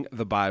teaching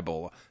the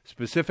Bible,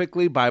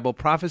 specifically Bible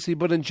prophecy,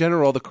 but in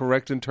general, the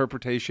correct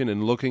interpretation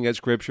and looking at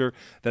Scripture.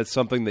 That's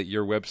something that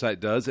your website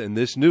does. And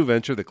this new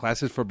venture, the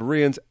Classes for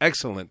Bereans,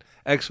 excellent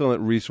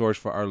resource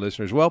for our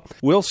listeners. Well,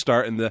 we'll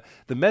start, and the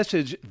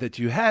message that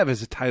you have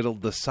is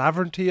titled The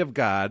Sovereignty of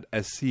God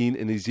as Seen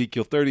in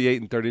Ezekiel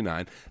 38 and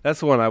 39.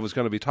 That's the one I was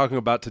going to be talking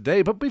about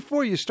today. But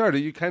before you started,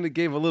 you kind of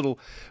gave a little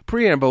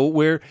preamble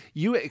where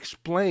you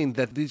explained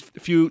that these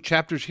few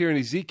chapters here in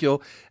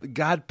Ezekiel,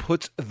 God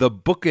puts the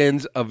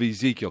bookends of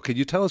Ezekiel. Can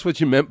you tell us what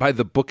you meant by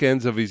the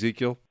bookends of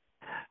Ezekiel?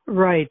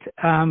 Right.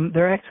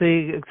 They're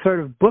actually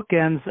sort of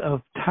bookends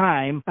of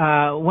time.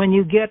 When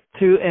you get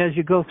to, as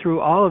you go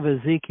through all of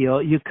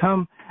Ezekiel, you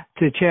come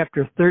to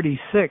chapter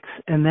 36,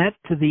 and that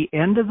to the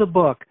end of the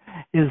book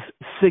is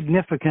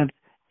significant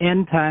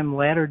end-time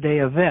latter-day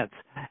events.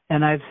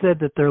 And I've said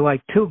that they're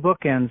like two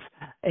bookends,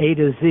 A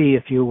to Z,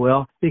 if you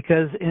will,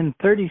 because in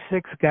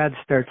 36, God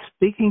starts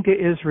speaking to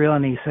Israel,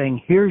 and he's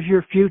saying, here's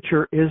your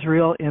future,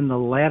 Israel, in the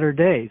latter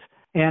days.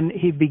 And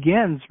he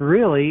begins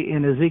really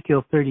in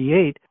Ezekiel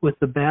 38 with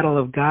the battle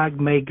of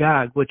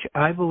Gog-Magog, which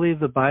I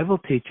believe the Bible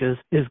teaches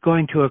is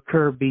going to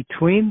occur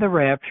between the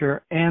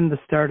rapture and the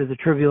start of the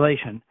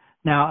tribulation.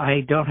 Now, I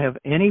don't have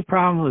any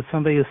problem with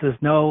somebody who says,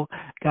 no,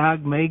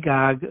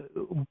 Gog-Magog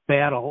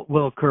battle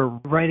will occur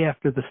right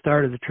after the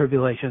start of the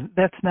tribulation.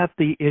 That's not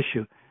the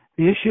issue.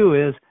 The issue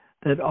is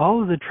that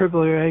all of the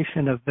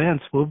tribulation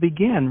events will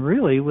begin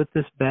really with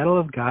this battle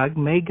of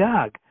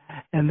Gog-Magog.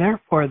 And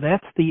therefore,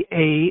 that's the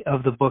A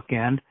of the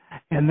bookend.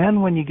 And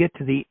then when you get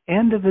to the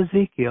end of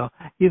Ezekiel,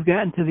 you've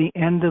gotten to the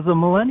end of the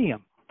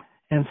millennium.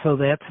 And so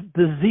that's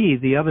the Z,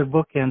 the other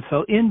bookend.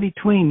 So in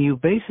between, you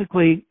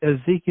basically,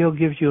 Ezekiel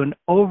gives you an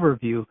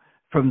overview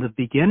from the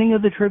beginning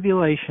of the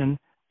tribulation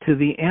to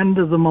the end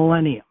of the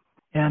millennium.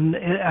 And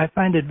I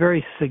find it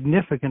very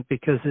significant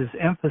because his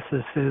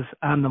emphasis is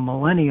on the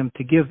millennium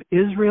to give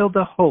Israel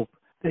the hope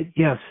that,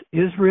 yes,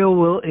 Israel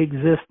will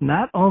exist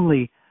not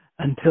only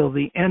until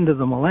the end of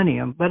the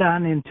millennium, but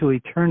on into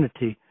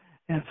eternity.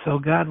 And so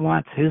God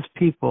wants his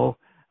people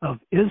of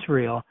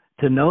Israel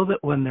to know that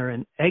when they're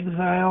in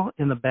exile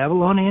in the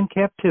Babylonian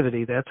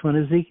captivity, that's when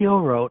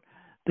Ezekiel wrote,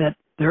 that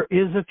there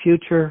is a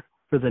future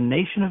for the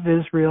nation of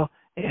Israel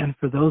and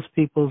for those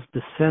people's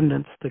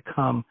descendants to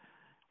come.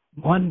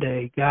 One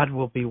day, God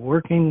will be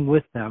working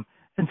with them.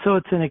 And so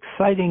it's an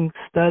exciting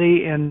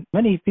study, and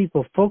many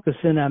people focus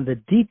in on the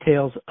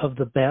details of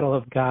the Battle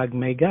of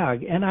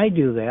Gog-Magog, and I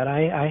do that.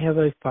 I have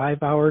a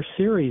 5-hour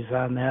series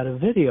on that of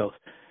videos.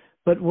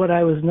 But what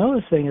I was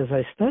noticing as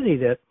I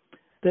studied it,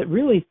 that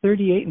really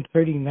 38 and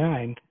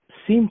 39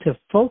 seem to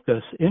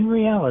focus, in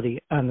reality,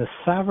 on the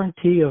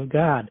sovereignty of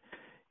God.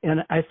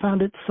 And I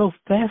found it so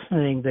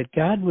fascinating that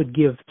God would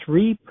give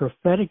 3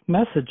 prophetic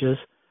messages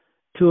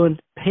to a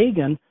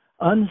pagan,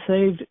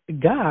 unsaved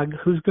Gog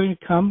who's going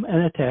to come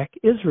and attack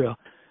Israel.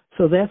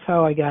 So that's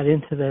how I got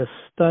into this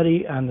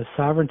study on the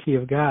sovereignty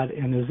of God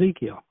in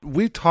Ezekiel.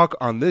 We talk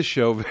on this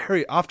show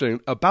very often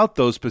about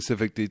those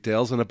specific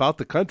details and about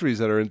the countries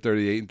that are in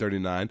 38 and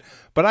 39,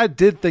 but I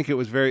did think it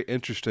was very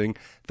interesting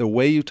the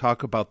way you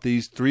talk about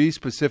these 3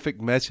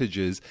 specific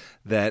messages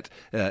that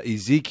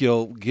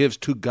Ezekiel gives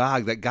to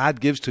Gog, that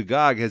God gives to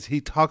Gog as he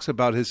talks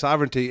about his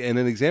sovereignty, and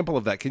an example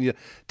of that. Can you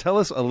tell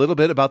us a little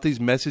bit about these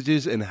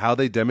messages and how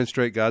they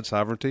demonstrate God's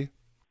sovereignty?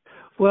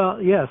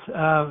 Well, yes.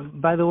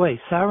 By the way,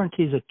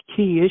 sovereignty is a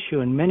key issue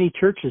in many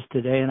churches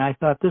today, and I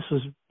thought this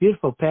was a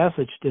beautiful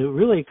passage to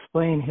really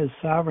explain his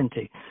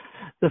sovereignty.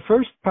 The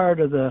first part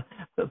of the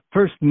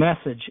first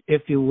message,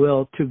 if you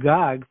will, to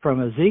Gog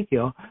from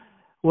Ezekiel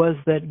was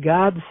that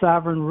God's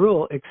sovereign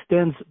rule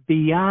extends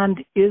beyond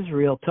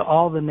Israel to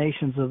all the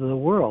nations of the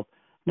world.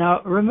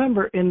 Now,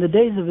 remember, in the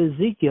days of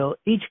Ezekiel,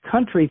 each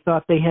country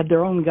thought they had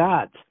their own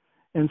gods.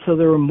 And so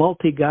there were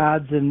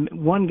multi-gods, and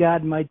one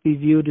god might be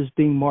viewed as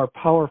being more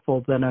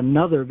powerful than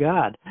another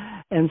god.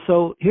 And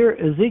so here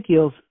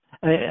Israel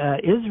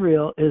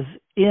is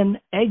in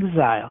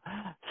exile.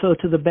 So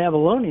to the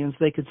Babylonians,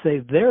 they could say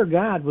their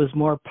God was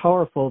more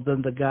powerful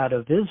than the God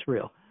of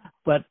Israel.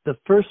 But the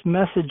first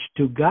message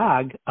to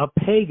Gog, a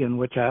pagan,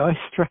 which I always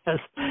stress,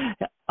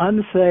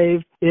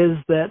 unsaved, is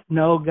that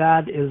no,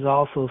 God is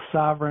also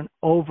sovereign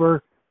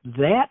over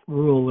that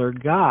ruler,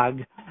 Gog,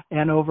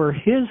 and over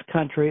his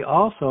country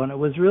also. And it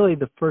was really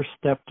the first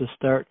step to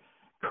start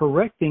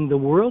correcting the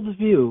world's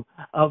view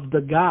of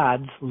the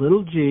gods,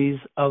 little g's,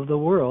 of the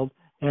world,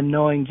 and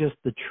knowing just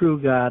the true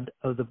God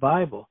of the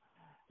Bible.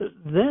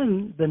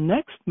 Then the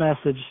next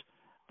message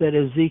that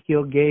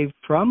Ezekiel gave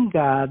from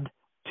God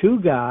to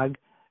Gog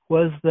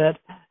was that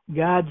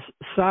God's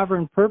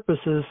sovereign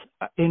purposes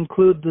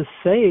include the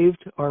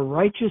saved or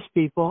righteous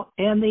people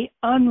and the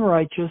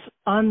unrighteous,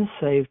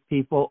 unsaved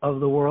people of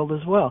the world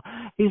as well.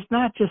 He's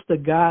not just the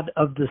God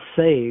of the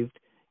saved.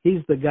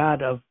 He's the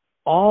God of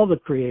all the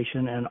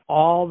creation and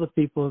all the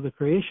people of the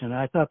creation.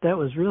 I thought that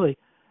was really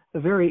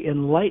very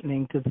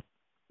enlightening to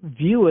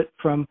view it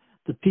from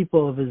the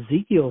people of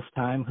Ezekiel's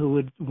time who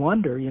would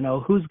wonder,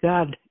 whose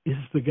God is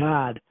the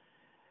God?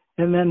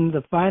 And then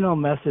the final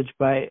message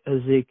by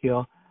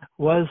Ezekiel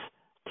was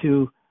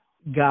to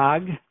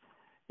Gog,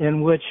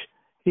 in which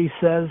he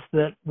says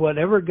that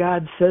whatever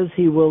God says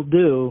he will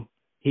do,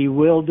 he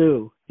will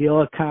do.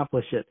 He'll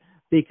accomplish it,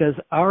 because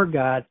our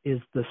God is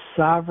the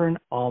sovereign,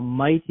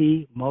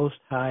 almighty, most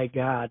high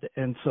God.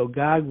 And so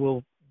God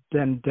will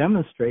then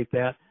demonstrate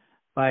that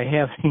by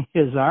having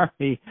his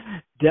army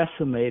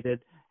decimated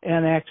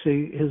and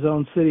actually his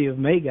own city of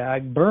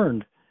Magog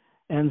burned.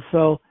 And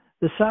so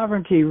the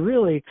sovereignty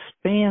really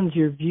expands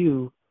your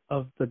view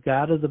of the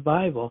God of the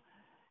Bible.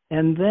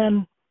 And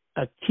then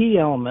a key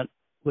element,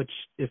 which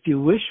if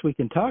you wish we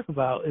can talk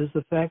about, is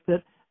the fact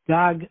that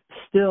Gog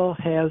still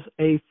has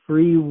a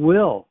free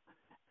will.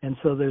 And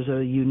so there's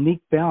a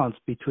unique balance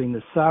between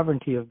the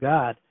sovereignty of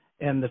God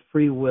and the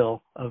free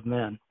will of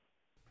men.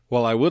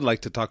 Well, I would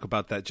like to talk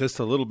about that just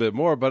a little bit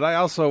more, but I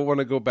also want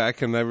to go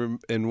back, and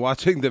in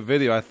watching the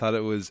video, I thought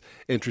it was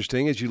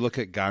interesting. As you look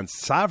at God's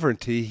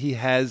sovereignty, he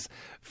has,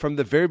 from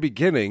the very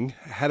beginning,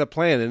 had a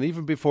plan. And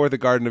even before the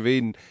Garden of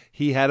Eden,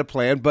 he had a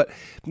plan. But,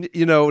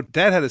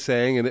 Dad had a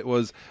saying, and it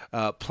was,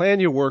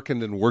 plan your work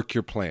and then work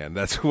your plan.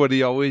 That's what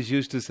he always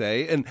used to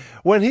say. And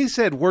when he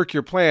said work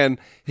your plan,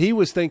 he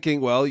was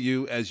thinking, well,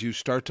 as you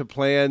start to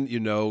plan,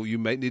 you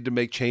might need to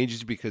make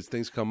changes because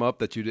things come up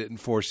that you didn't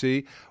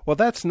foresee. Well,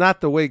 that's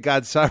not the way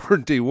God's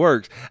sovereignty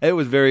works. It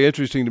was very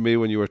interesting to me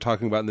when you were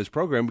talking about in this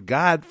program,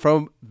 God,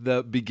 from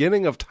the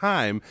beginning of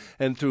time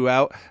and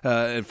throughout,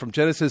 and from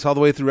Genesis all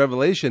the way through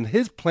Revelation,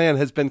 his plan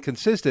has been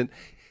consistent.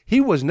 He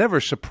was never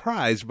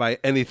surprised by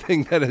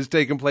anything that has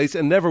taken place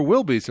and never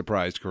will be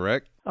surprised,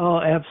 correct?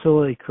 Oh,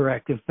 absolutely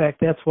correct. In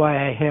fact, that's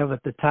why I have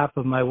at the top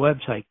of my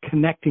website,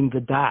 connecting the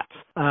dots.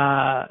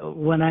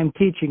 When I'm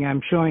teaching,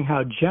 I'm showing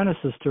how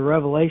Genesis to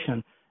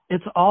Revelation,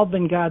 it's all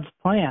been God's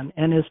plan,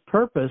 and his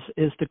purpose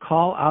is to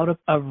call out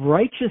a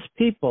righteous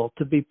people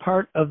to be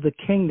part of the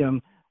kingdom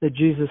that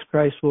Jesus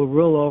Christ will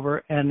rule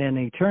over, and in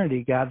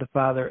eternity, God the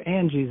Father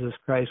and Jesus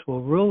Christ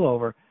will rule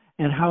over,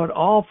 and how it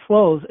all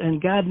flows.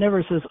 And God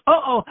never says,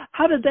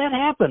 how did that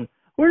happen?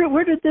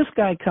 Where did this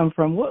guy come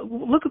from?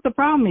 Look at the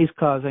problem he's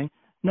causing.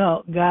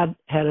 No, God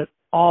had it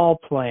all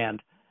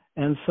planned.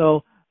 And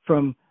so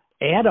from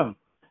Adam,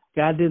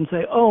 God didn't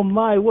say, oh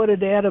my, what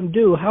did Adam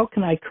do? How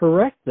can I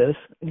correct this?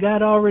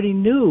 God already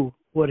knew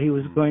what he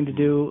was going to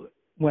do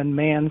when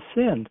man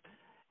sinned.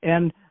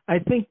 And I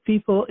think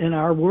people in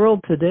our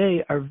world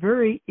today are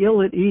very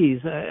ill at ease.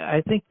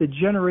 I think the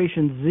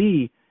Generation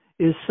Z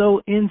is so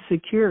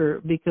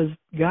insecure because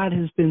God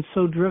has been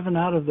so driven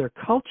out of their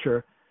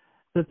culture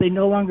that they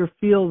no longer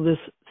feel this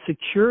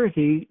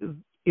security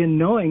in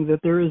knowing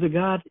that there is a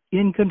God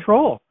in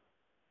control.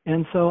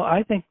 And so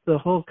I think the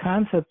whole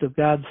concept of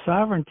God's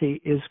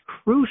sovereignty is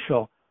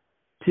crucial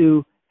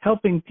to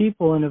helping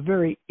people in a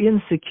very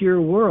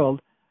insecure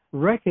world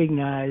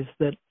recognize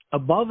that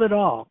above it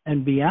all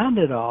and beyond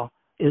it all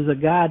is a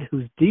God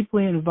who's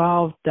deeply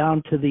involved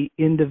down to the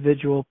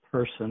individual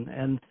person.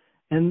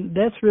 And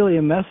that's really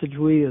a message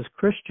we as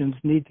Christians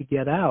need to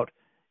get out,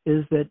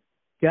 is that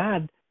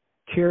God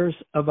cares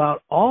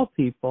about all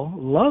people,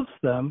 loves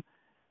them,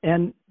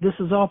 and this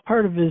is all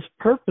part of his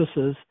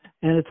purposes,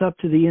 and it's up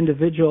to the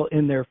individual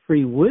in their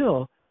free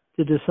will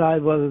to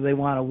decide whether they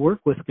want to work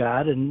with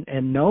God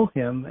and know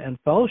him and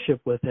fellowship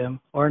with him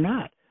or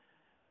not.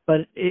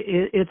 But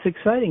it's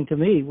exciting to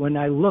me when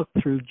I look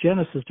through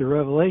Genesis to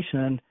Revelation.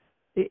 And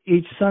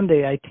each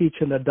Sunday I teach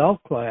an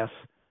adult class,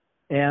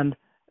 and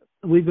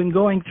we've been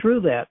going through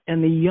that.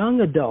 And the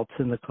young adults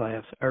in the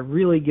class are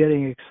really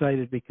getting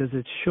excited because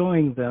it's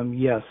showing them,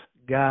 yes,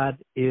 God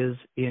is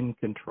in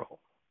control.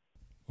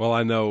 Well,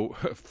 I know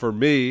for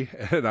me,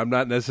 and I'm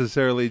not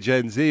necessarily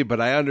Gen Z, but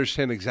I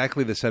understand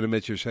exactly the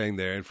sentiment you're saying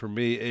there. And for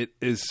me, it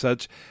is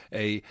such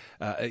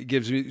it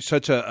gives me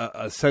such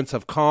a sense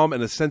of calm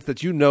and a sense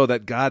that you know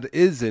that God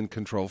is in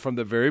control from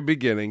the very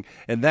beginning.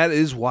 And that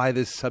is why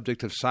this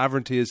subject of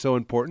sovereignty is so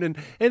important.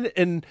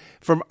 And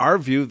from our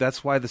view,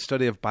 that's why the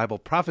study of Bible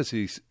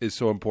prophecies is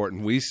so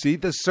important. We see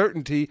the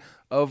certainty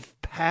of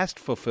past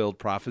fulfilled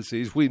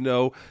prophecies. We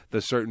know the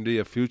certainty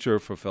of future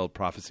fulfilled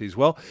prophecies.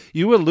 Well,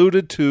 you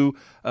alluded to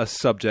a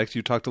subject.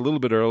 You talked a little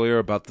bit earlier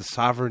about the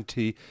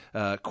sovereignty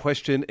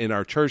question in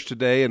our church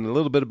today and a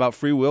little bit about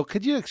free will.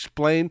 Could you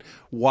explain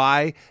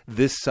why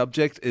this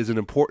subject is an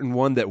important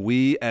one that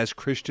we as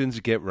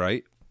Christians get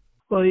right?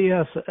 Well,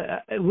 yes.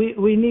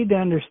 We need to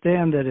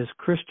understand that as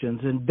Christians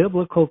and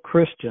biblical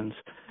Christians,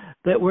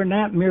 that we're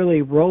not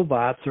merely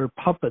robots or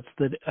puppets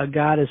that a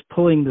God is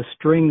pulling the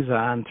strings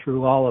on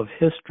through all of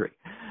history.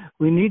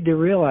 We need to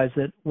realize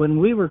that when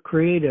we were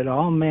created,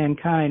 all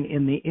mankind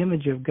in the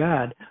image of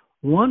God,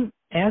 one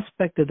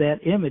aspect of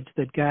that image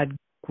that God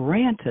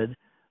granted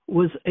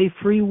was a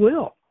free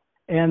will.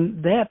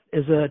 And that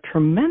is a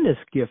tremendous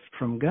gift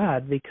from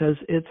God because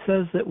it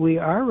says that we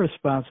are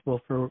responsible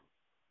for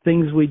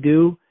things we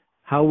do,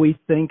 how we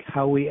think,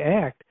 how we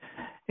act.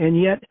 And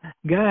yet,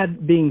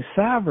 God, being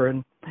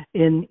sovereign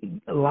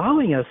in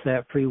allowing us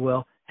that free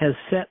will, has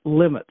set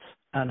limits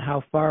on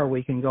how far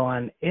we can go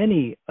on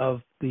any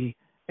of the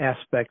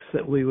aspects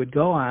that we would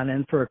go on.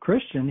 And for a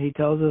Christian, he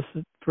tells us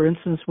that, for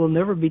instance, we'll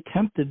never be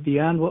tempted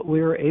beyond what we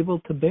are able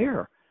to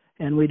bear,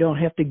 and we don't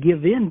have to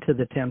give in to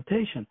the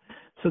temptation.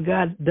 So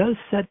God does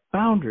set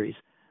boundaries,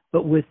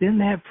 but within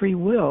that free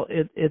will,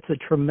 it's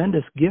a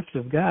tremendous gift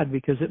of God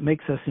because it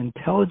makes us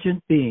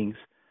intelligent beings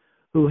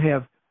who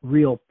have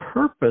real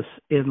purpose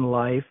in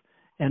life,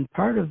 and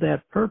part of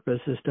that purpose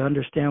is to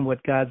understand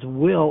what God's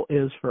will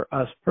is for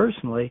us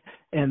personally,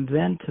 and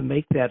then to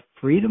make that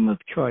freedom of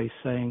choice,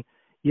 saying,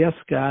 yes,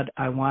 God,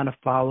 I want to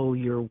follow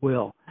your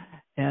will.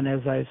 And as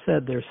I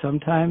said, there's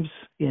sometimes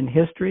in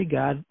history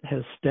God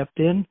has stepped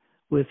in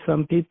with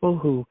some people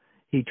who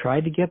he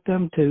tried to get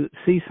them to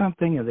see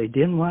something, and they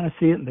didn't want to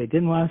see it, and they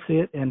didn't want to see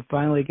it, and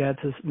finally God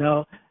says,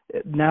 no,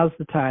 now's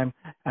the time.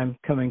 I'm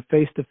coming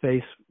face to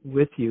face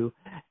with you,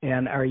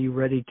 and are you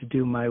ready to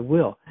do my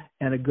will?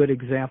 And a good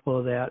example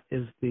of that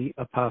is the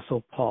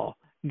Apostle Paul.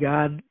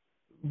 God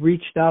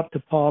reached out to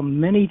Paul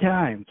many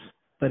times,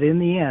 but in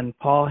the end,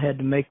 Paul had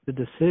to make the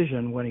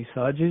decision when he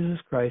saw Jesus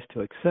Christ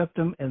to accept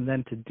him and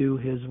then to do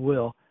his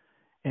will,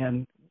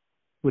 and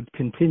would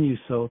continue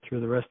so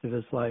through the rest of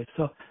his life.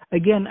 So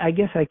again, I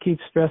guess I keep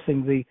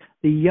stressing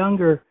the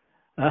younger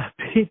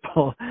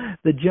people,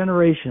 the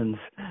generations,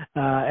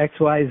 X,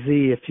 Y,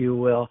 Z, if you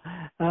will,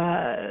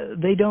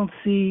 they don't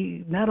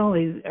see, not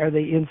only are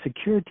they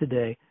insecure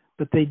today,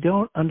 but they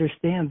don't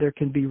understand there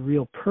can be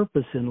real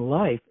purpose in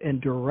life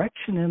and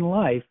direction in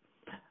life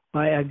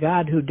by a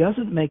God who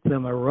doesn't make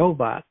them a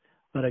robot,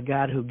 but a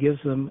God who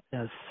gives them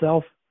a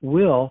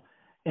self-will,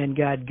 and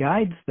God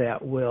guides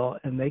that will,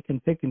 and they can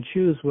pick and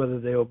choose whether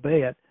they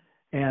obey it.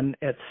 And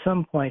at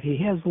some point, he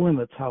has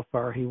limits how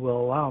far he will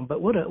allow them.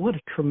 But what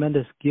a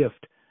tremendous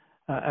gift.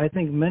 I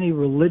think many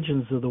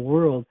religions of the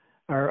world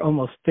are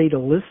almost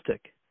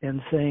fatalistic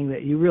in saying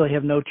that you really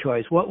have no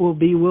choice. What will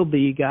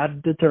be.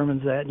 God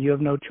determines that, and you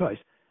have no choice.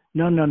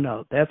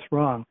 No. That's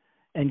wrong.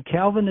 And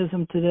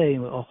Calvinism today,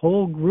 a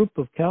whole group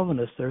of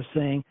Calvinists are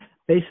saying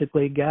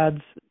basically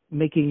God's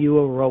making you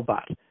a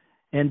robot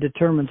and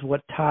determines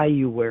what tie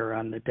you wear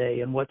on the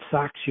day and what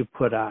socks you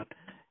put on.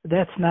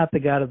 That's not the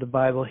God of the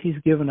Bible. He's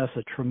given us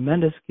a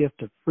tremendous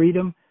gift of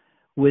freedom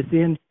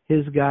within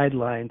his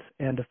guidelines,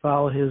 and to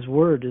follow his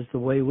word is the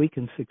way we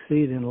can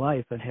succeed in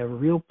life and have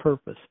real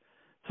purpose.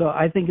 So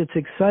I think it's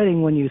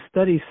exciting when you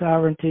study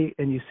sovereignty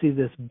and you see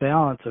this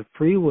balance of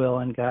free will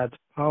and God's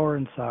power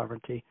and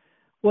sovereignty.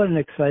 What an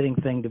exciting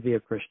thing to be a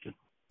Christian.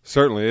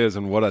 Certainly is,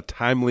 and what a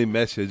timely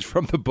message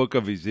from the book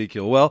of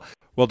Ezekiel. Well,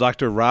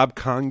 Dr. Rob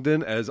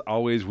Congdon, as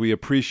always, we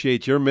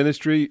appreciate your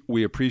ministry.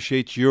 We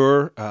appreciate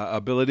your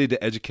ability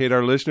to educate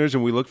our listeners,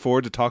 and we look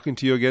forward to talking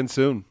to you again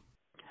soon.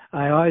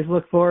 I always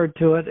look forward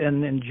to it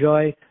and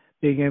enjoy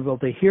being able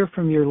to hear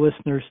from your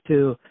listeners,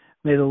 too.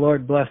 May the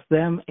Lord bless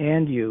them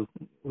and you.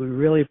 We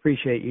really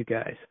appreciate you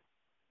guys.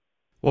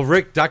 Well,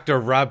 Rick, Dr.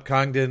 Rob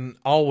Congdon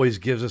always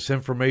gives us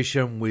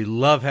information. We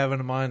love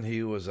having him on.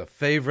 He was a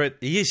favorite.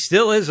 He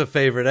still is a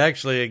favorite,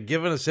 actually,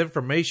 giving us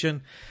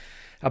information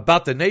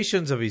about the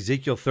nations of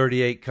Ezekiel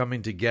 38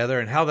 coming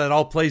together and how that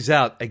all plays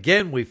out.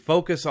 Again, we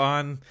focus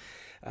on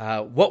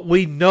what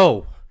we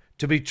know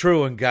to be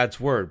true in God's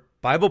Word,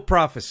 Bible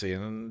prophecy.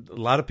 And a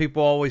lot of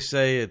people always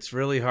say it's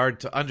really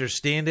hard to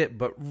understand it,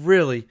 but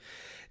really,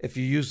 if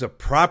you use the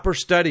proper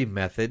study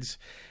methods,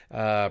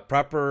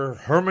 proper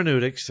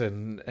hermeneutics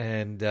and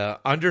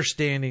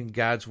understanding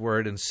God's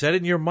Word and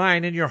setting your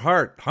mind and your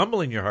heart,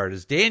 humbling your heart,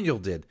 as Daniel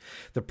did.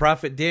 The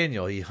prophet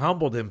Daniel, he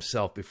humbled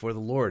himself before the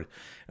Lord.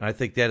 And I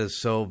think that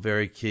is so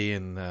very key.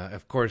 And,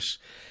 of course,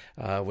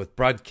 with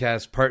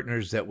broadcast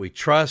partners that we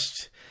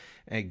trust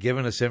and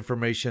giving us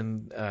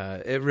information,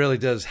 it really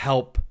does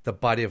help the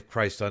body of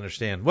Christ to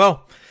understand.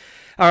 Well,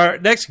 our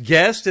next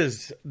guest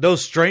is no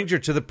stranger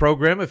to the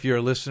program. If you're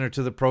a listener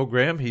to the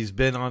program, he's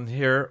been on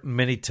here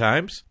many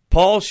times.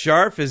 Paul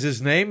Scharf is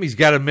his name. He's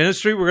got a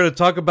ministry. We're going to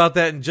talk about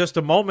that in just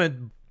a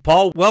moment.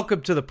 Paul,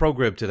 welcome to the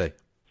program today.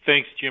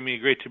 Thanks, Jimmy.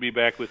 Great to be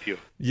back with you.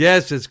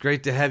 Yes, it's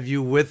great to have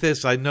you with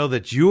us. I know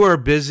that you are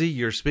busy.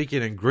 You're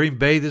speaking in Green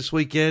Bay this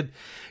weekend.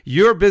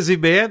 You're a busy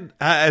man,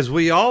 as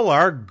we all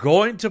are,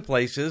 going to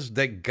places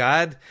that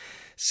God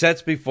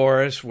sets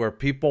before us where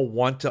people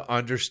want to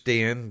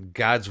understand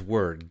God's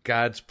Word,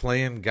 God's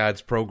plan,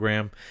 God's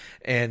program.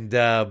 And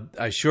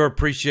I sure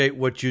appreciate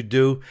what you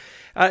do.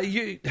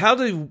 How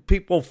do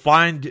people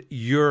find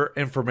your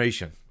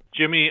information?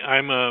 Jimmy,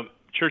 I'm a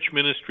church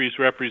ministries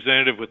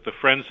representative with the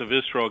Friends of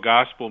Israel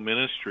Gospel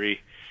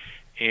Ministry,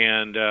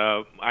 and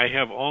I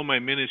have all my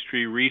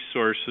ministry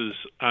resources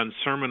on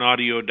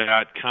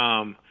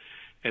sermonaudio.com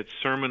at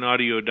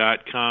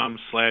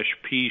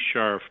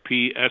sermonaudio.com/pscharf,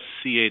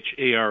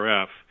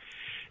 P-S-C-H-A-R-F.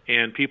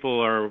 And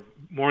people are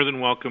more than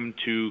welcome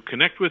to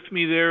connect with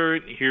me there,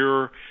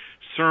 hear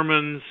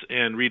sermons,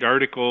 and read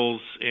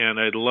articles, and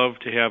I'd love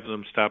to have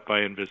them stop by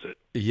and visit.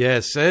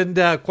 Yes, and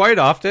quite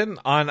often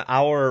on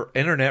our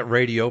internet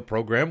radio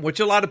program, which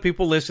a lot of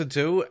people listen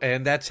to,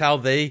 and that's how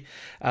they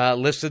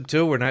listen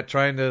to. We're not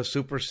trying to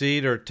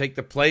supersede or take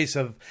the place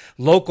of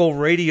local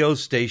radio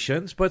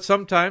stations, but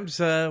sometimes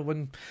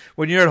when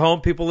you're at home,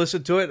 people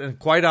listen to it, and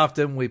quite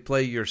often we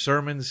play your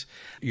sermons,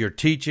 your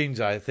teachings.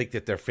 I think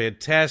that they're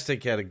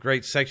fantastic. You had a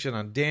great section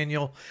on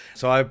Daniel,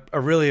 so I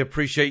really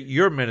appreciate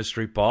your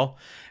ministry, Paul,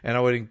 and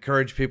I would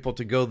encourage people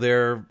to go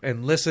there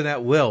and listen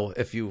at will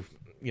if you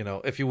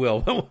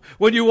will,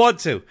 when you want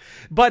to.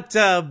 But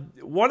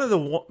one of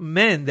the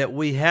men that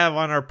we have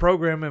on our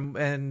program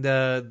and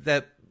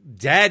that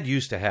Dad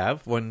used to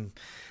have when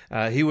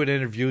he would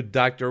interview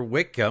Dr.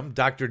 Whitcomb,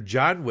 Dr.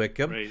 John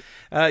Whitcomb,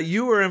 right.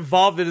 You were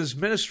involved in his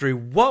ministry.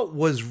 What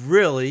was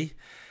really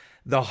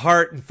the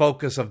heart and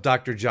focus of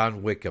Dr.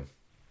 John Whitcomb?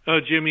 Oh,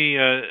 Jimmy,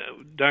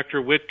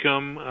 Dr.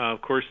 Whitcomb,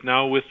 of course,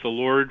 now with the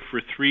Lord for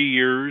 3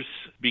 years,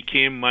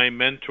 became my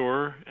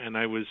mentor, and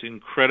I was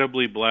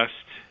incredibly blessed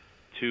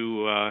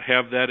to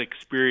have that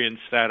experience,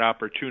 that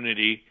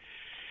opportunity.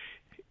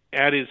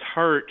 At his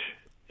heart,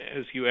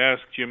 as you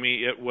asked,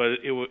 Jimmy,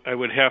 I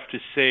would have to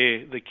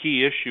say the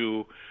key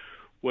issue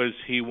was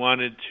he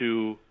wanted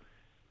to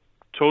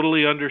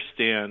totally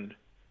understand,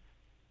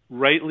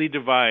 rightly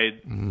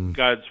divide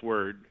God's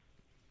Word,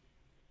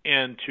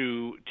 and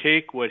to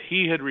take what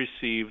he had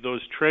received,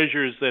 those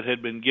treasures that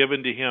had been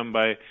given to him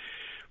by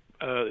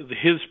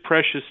his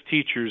precious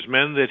teachers,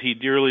 men that he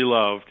dearly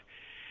loved,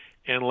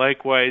 and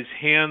likewise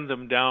hand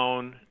them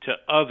down to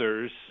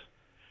others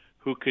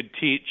who could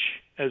teach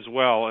as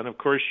well. And of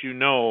course,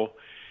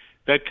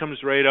 that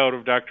comes right out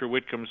of Dr.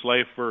 Whitcomb's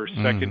life verse,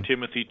 2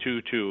 Timothy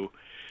 2:2.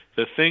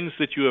 The things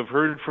that you have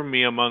heard from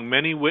me among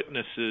many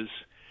witnesses,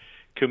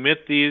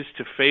 commit these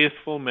to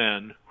faithful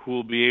men who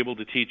will be able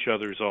to teach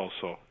others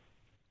also.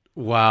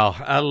 Wow,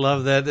 I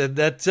love that.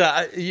 That's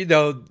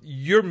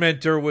your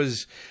mentor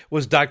was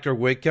Dr.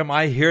 Whitcomb.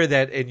 I hear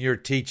that in your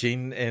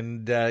teaching,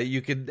 and you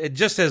can,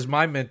 just as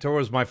my mentor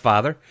was my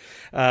father.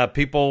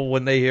 People,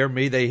 when they hear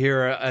me, they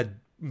hear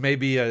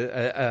maybe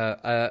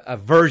a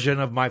version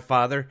of my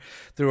father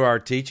through our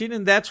teaching,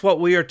 and that's what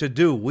we are to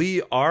do.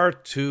 We are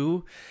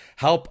to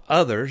help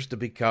others to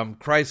become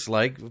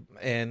Christ-like,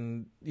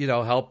 and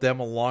help them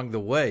along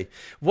the way.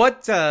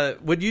 What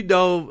when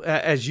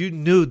as you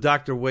knew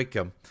Dr.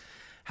 Whitcomb,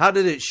 how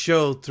did it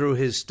show through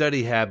his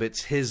study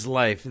habits, his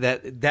life,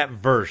 that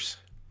verse?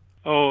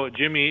 Oh,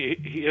 Jimmy,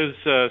 his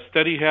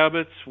study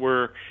habits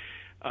were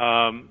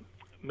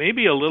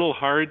maybe a little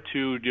hard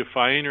to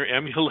define or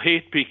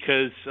emulate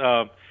because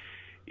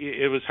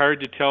it was hard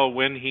to tell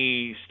when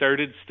he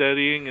started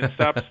studying and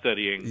stopped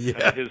studying.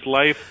 His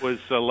life was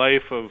a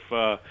life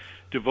of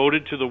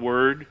devoted to the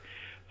Word.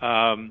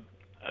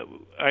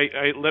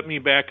 let me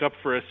back up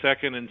for a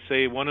second and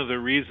say one of the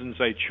reasons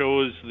I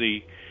chose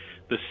the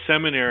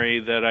seminary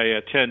that I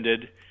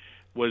attended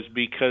was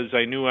because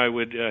I knew I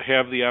would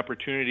have the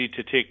opportunity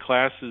to take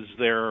classes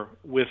there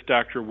with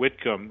Dr.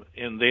 Whitcomb,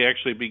 and they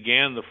actually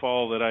began the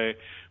fall that I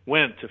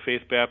went to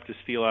Faith Baptist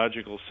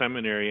Theological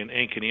Seminary in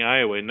Ankeny,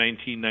 Iowa in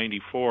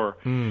 1994.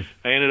 I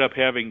ended up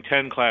having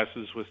 10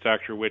 classes with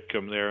Dr.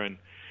 Whitcomb there, and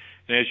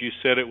as you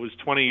said, it was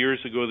 20 years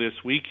ago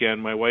this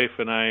weekend. My wife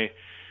and I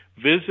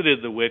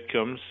visited the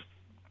Whitcombs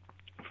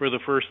for the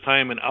first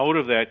time, and out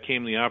of that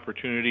came the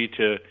opportunity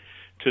to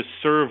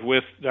serve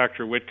with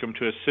Dr. Whitcomb,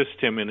 to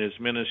assist him in his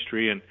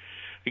ministry. And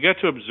I got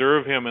to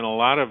observe him in a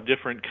lot of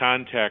different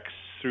contexts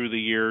through the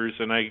years.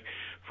 And I,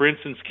 for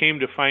instance, came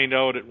to find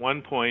out at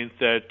one point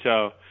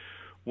that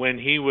when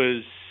he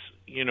was,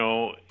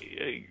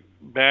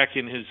 back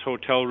in his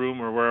hotel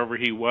room or wherever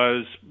he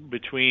was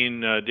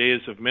between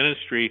days of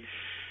ministry,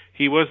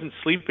 he wasn't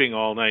sleeping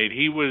all night.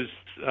 He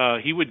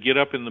would get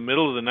up in the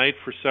middle of the night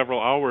for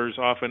several hours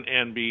often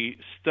and be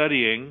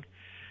studying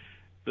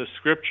the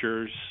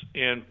scriptures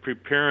and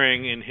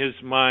preparing in his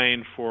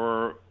mind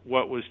for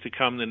what was to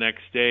come the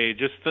next day.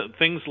 Just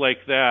things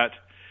like that,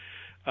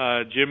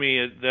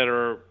 Jimmy, that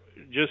are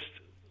just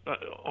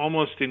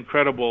almost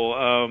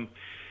incredible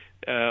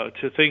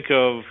to think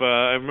of.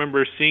 I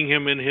remember seeing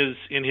him in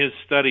his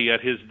study at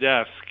his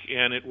desk,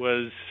 and it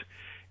was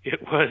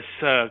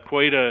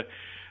quite a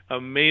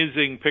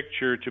amazing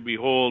picture to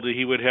behold.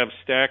 He would have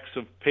stacks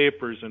of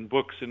papers and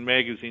books and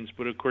magazines,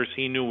 but of course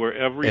he knew where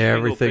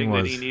everything thing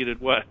that he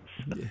needed was.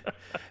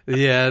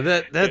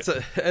 Yeah,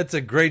 that's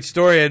a great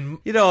story. And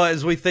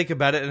as we think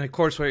about it, and of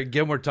course we're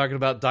talking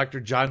about Dr.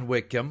 John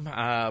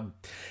Whitcomb.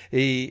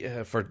 He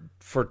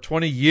for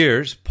 20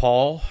 years,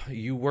 Paul,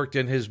 you worked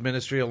in his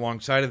ministry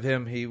alongside of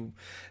him. He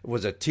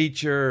was a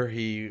teacher.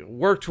 He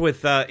worked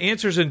with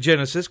Answers in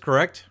Genesis,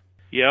 correct?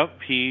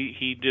 Yep,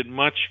 he did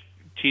much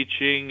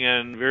teaching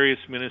and various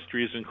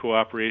ministries in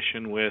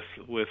cooperation with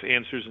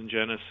Answers in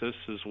Genesis,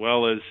 as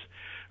well as,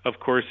 of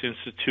course,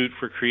 Institute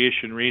for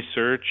Creation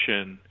Research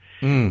and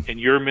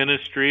your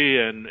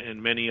ministry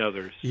and many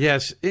others.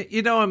 Yes,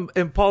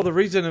 and Paul, the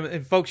reason,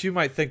 and folks, you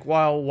might think,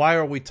 well, why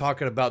are we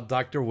talking about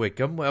Dr.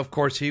 Whitcomb? Well, of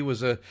course, he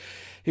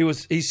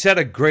set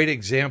a great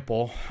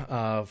example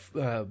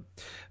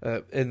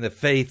in the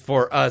faith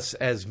for us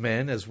as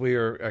men as we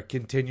are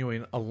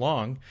continuing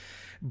along,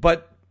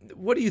 but.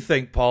 What do you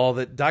think, Paul,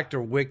 that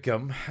Dr.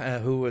 Whitcomb,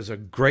 who was a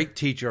great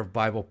teacher of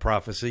Bible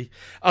prophecy,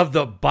 of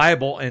the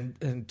Bible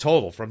in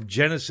total, from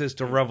Genesis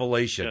to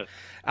Revelation, yes.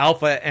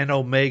 Alpha and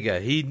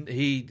Omega,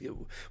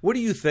 what do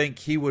you think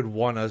he would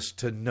want us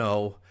to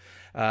know,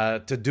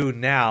 to do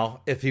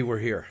now if he were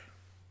here?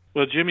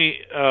 Well,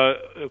 Jimmy,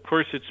 of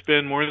course, it's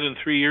been more than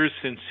 3 years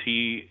since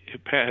he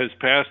has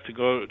passed to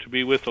go to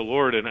be with the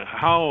Lord, and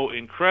how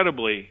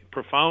incredibly,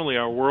 profoundly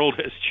our world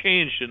has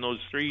changed in those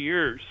 3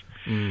 years.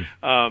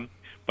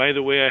 By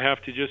the way, I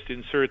have to just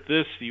insert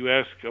this. You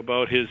asked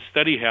about his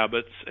study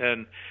habits,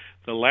 and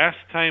the last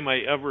time I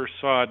ever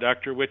saw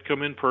Dr.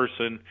 Whitcomb in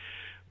person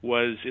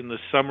was in the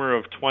summer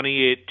of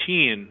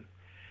 2018,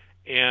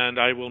 and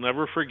I will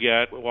never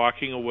forget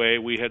walking away.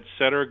 We had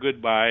said our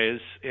goodbyes,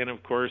 and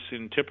of course,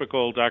 in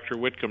typical Dr.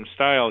 Whitcomb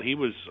style,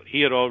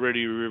 he had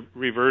already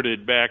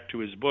reverted back to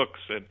his books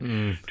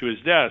and to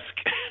his desk.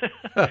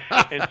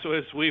 And so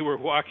as we were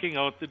walking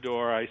out the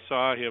door, I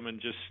saw him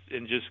and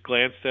just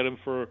glanced at him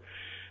for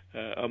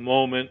a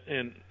moment,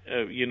 and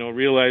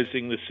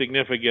realizing the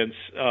significance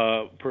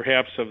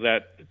perhaps of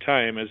that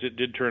time, as it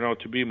did turn out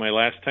to be my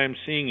last time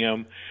seeing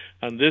him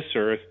on this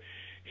earth.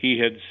 He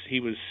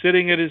was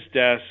sitting at his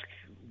desk,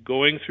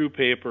 going through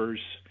papers,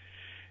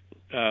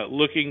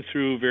 looking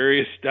through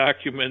various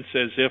documents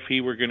as if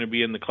he were going to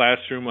be in the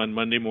classroom on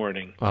Monday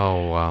morning.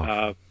 Oh,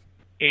 wow.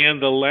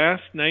 And the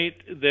last night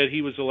that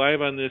he was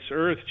alive on this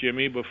earth,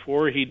 Jimmy,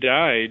 before he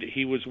died,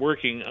 he was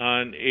working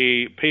on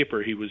a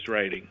paper he was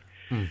writing.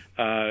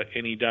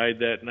 And he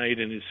died that night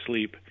in his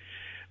sleep.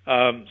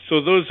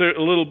 So those are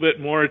a little bit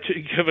more to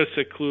give us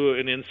a clue,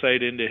 an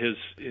insight into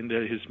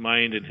his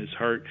mind and his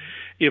heart.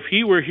 If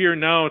he were here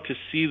now to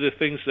see the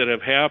things that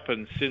have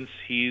happened since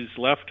he's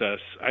left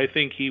us, I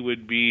think he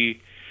would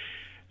be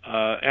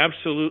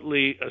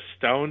absolutely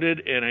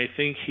astounded, and I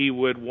think he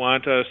would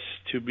want us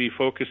to be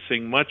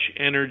focusing much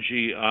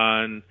energy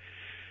on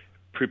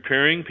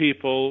preparing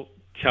people,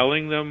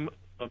 telling them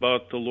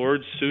about the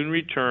Lord's soon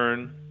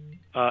return,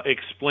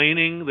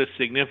 explaining the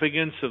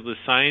significance of the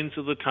signs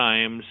of the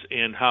times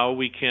and how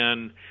we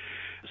can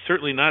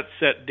certainly not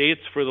set dates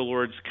for the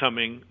Lord's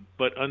coming,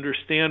 but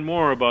understand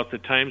more about the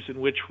times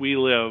in which we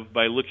live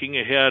by looking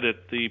ahead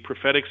at the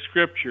prophetic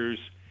scriptures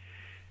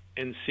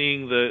and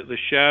seeing the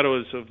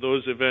shadows of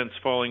those events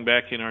falling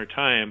back in our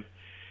time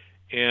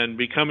and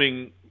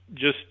becoming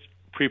just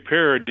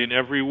prepared in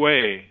every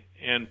way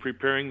and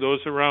preparing those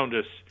around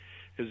us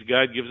as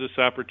God gives us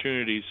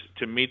opportunities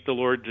to meet the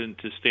Lord and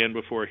to stand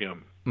before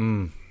Him.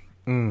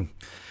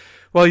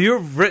 Well,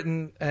 you've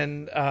written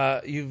and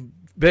you've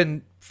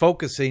been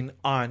focusing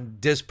on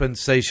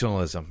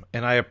dispensationalism,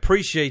 and I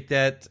appreciate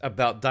that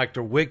about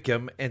Dr.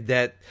 Whitcomb, and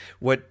that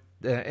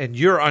and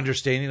your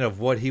understanding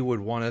of what he would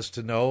want us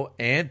to know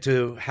and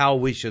to how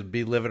we should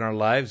be living our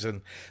lives.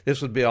 And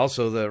this would be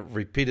also the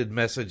repeated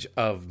message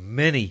of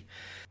many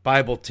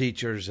Bible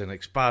teachers and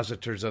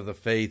expositors of the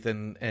faith,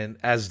 and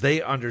as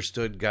they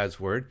understood God's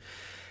word.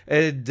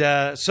 And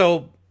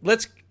so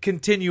let's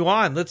continue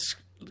on. Let's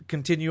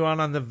continue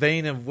on the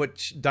vein of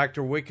which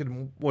Dr.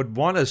 Wickham would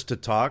want us to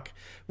talk,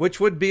 which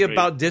would be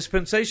about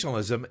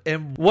dispensationalism.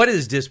 And what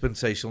is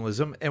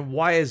dispensationalism, and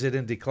why is it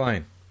in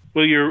decline?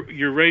 Well,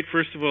 you're right,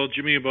 first of all,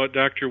 Jimmy, about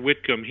Dr.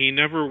 Whitcomb. He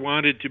never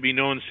wanted to be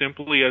known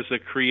simply as a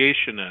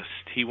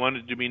creationist. He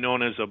wanted to be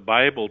known as a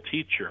Bible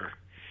teacher.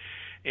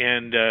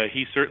 And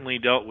he certainly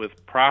dealt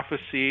with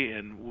prophecy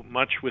and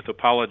much with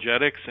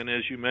apologetics, and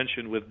as you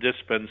mentioned, with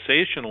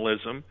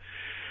dispensationalism,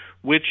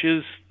 which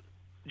is,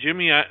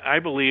 Jimmy, I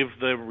believe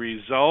the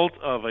result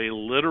of a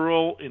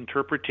literal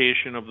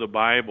interpretation of the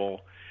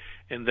Bible,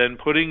 and then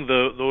putting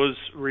those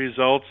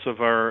results of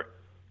our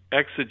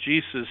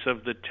exegesis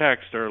of the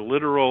text, our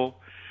literal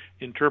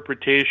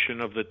interpretation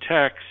of the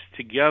text,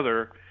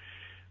 together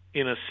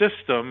in a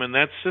system, and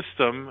that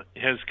system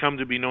has come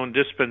to be known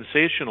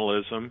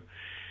dispensationalism.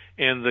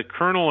 And the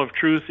kernel of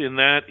truth in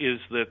that is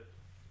that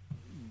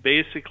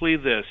basically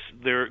this: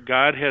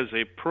 God has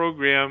a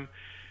program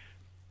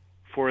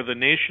for the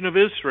nation of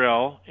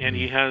Israel, and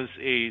he has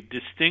a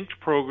distinct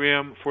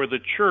program for the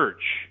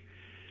church.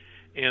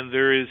 And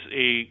there is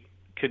a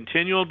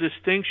continual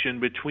distinction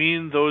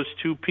between those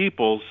two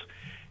peoples,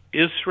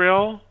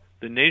 Israel,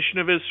 the nation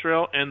of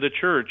Israel, and the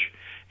church.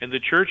 And the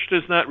church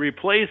does not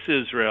replace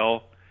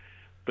Israel,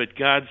 but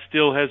God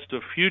still has the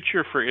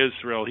future for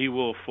Israel. He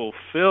will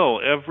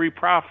fulfill every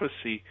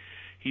prophecy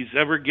he's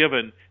ever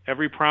given,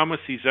 every promise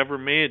he's ever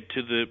made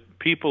to the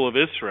people of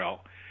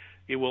Israel.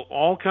 It will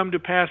all come to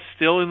pass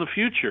still in the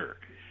future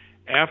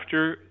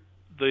after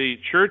the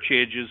church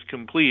age is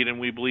complete,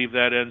 and we believe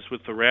that ends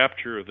with the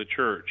rapture of the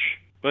church.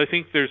 But I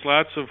think there's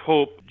lots of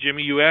hope.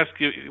 Jimmy, you asked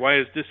why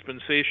is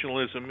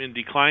dispensationalism in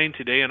decline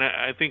today, and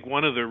I think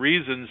one of the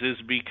reasons is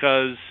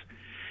because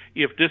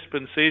if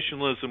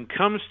dispensationalism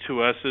comes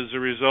to us as a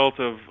result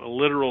of a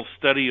literal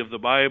study of the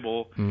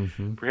Bible,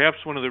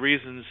 perhaps one of the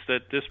reasons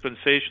that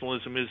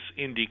dispensationalism is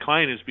in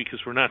decline is because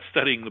we're not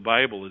studying the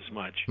Bible as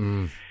much.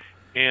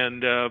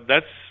 And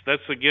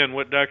that's again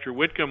what Dr.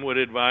 Whitcomb would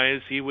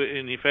advise.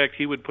 In fact,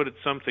 he would put it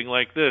something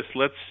like this: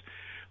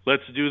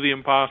 Let's do the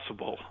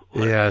impossible.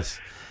 Yes.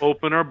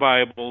 Open our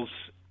Bibles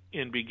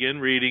and begin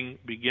reading,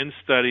 begin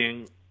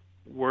studying,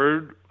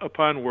 word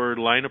upon word,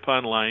 line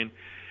upon line,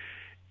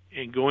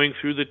 and going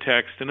through the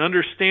text and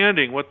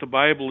understanding what the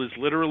Bible is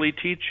literally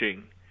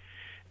teaching.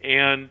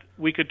 And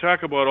we could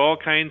talk about all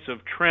kinds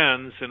of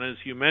trends, and as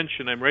you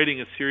mentioned, I'm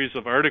writing a series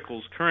of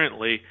articles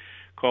currently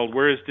called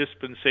Where is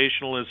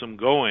Dispensationalism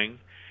Going?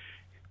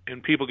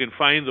 And people can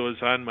find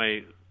those on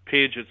my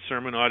page at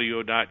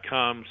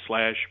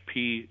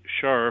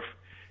sermonaudio.com/psharf,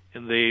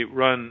 and they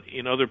run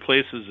in other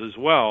places as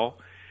well.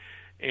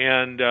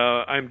 And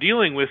I'm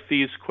dealing with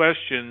these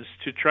questions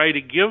to try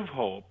to give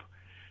hope,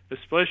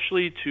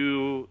 especially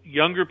to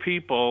younger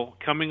people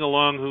coming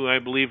along who I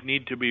believe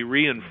need to be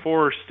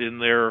reinforced in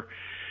their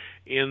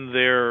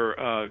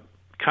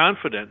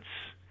confidence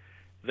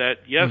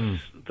that, yes,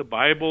 the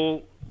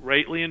Bible,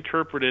 rightly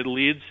interpreted,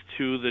 leads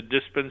to the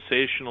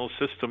dispensational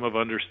system of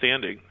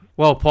understanding.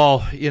 Well,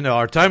 Paul,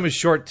 our time is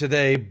short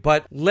today,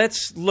 but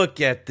let's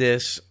look at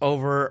this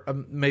over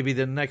maybe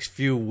the next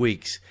few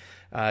weeks.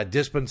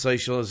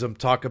 Dispensationalism,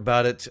 talk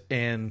about it,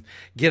 and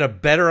get a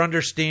better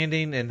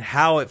understanding and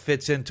how it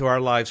fits into our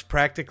lives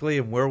practically,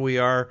 and where we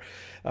are,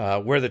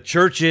 where the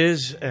church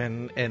is,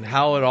 and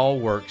how it all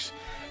works.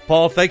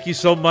 Paul, thank you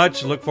so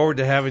much. Look forward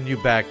to having you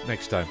back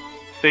next time.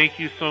 Thank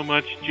you so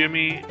much,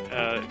 Jimmy.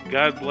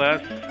 God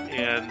bless,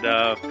 and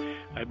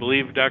I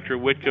believe Dr.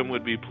 Whitcomb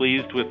would be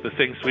pleased with the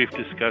things we've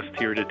discussed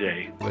here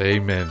today.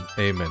 Amen.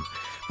 Amen.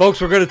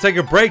 Folks, we're going to take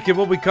a break, and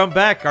when we come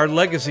back, our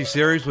Legacy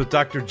series with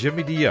Dr.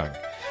 Jimmy DeYoung,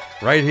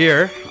 right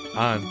here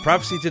on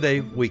Prophecy Today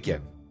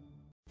Weekend.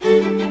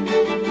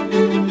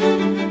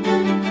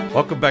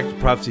 Welcome back to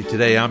Prophecy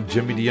Today. I'm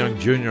Jimmy DeYoung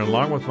Jr.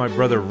 along with my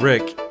brother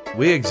Rick.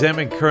 We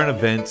examine current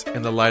events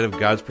in the light of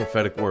God's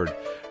prophetic word.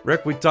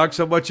 Rick, we talk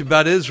so much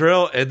about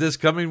Israel, and this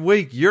coming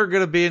week, you're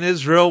going to be in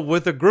Israel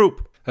with a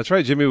group. That's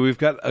right, Jimmy. We've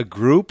got a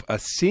group, a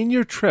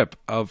senior trip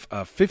of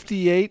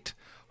 58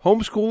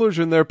 homeschoolers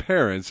and their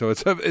parents. So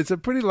it's a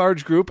pretty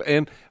large group,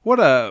 and what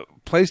a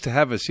place to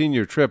have a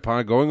senior trip,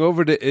 huh? Going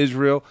over to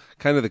Israel,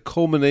 kind of the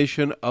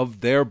culmination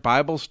of their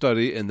Bible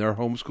study and their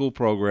homeschool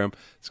program.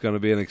 It's going to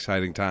be an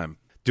exciting time.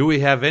 Do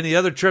we have any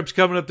other trips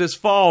coming up this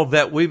fall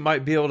that we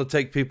might be able to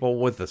take people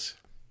with us?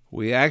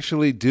 We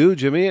actually do,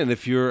 Jimmy, and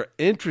if you're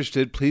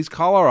interested, please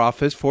call our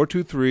office,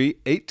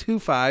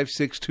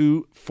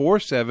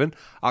 423-825-6247,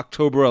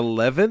 October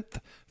 11th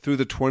through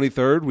the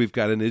 23rd. We've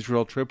got an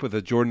Israel trip with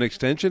a Jordan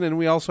extension, and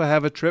we also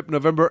have a trip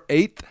November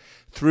 8th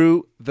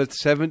through the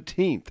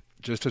 17th.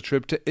 just a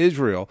trip to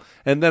Israel.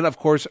 And then, of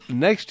course,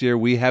 next year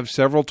we have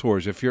several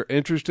tours. If you're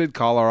interested,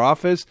 call our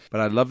office.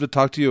 But I'd love to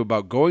talk to you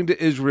about going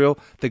to Israel,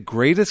 the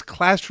greatest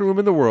classroom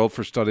in the world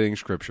for studying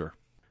Scripture.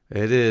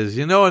 It is.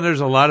 And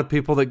there's a lot of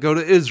people that go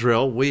to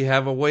Israel. We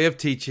have a way of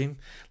teaching,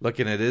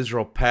 looking at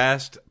Israel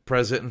past,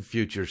 present, and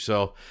future.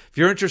 So if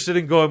you're interested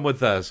in going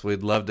with us,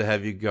 we'd love to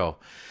have you go.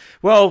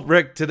 Well,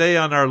 Rick, today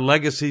on our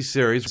Legacy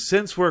series,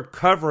 since we're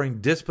covering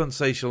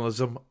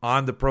dispensationalism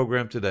on the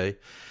program today,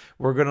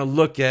 we're going to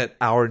look at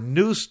our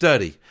new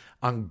study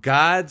on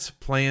God's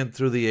plan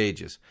through the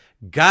ages.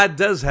 God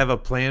does have a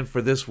plan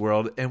for this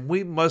world, and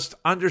we must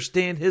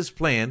understand His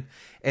plan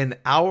and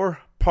our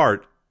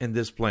part in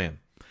this plan.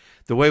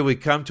 The way we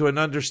come to an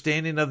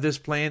understanding of this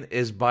plan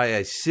is by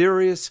a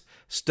serious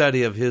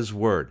study of His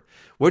Word,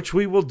 which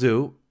we will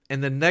do in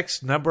the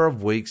next number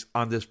of weeks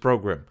on this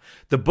program.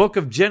 The book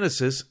of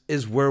Genesis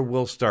is where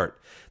we'll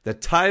start. The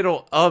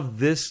title of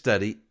this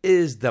study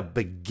is The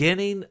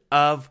Beginning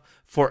of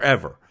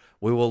Forever.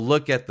 We will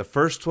look at the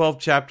first 12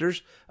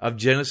 chapters of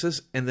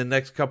Genesis in the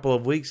next couple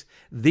of weeks.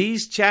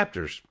 These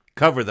chapters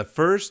cover the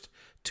first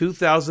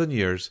 2,000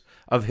 years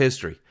of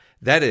history.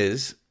 That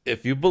is,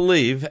 if you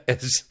believe,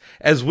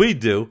 as we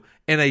do,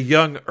 in a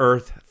young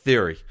earth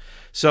theory.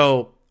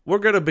 So we're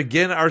going to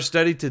begin our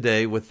study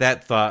today with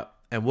that thought,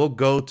 and we'll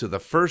go to the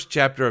first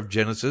chapter of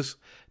Genesis,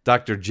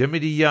 Dr. Jimmy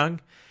DeYoung,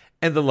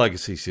 and the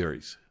Legacy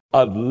series.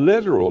 A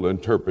literal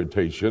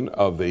interpretation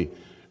of the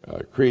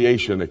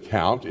creation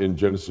account in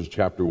Genesis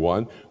chapter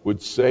 1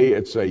 would say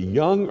it's a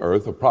young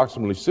earth,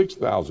 approximately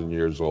 6,000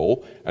 years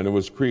old, and it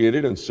was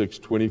created in 6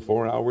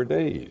 24-hour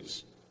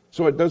days.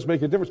 So it does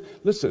make a difference.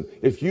 Listen,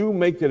 if you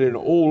make it an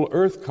old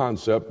earth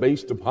concept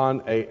based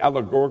upon an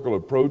allegorical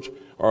approach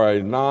or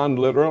a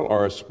non-literal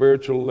or a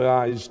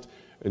spiritualized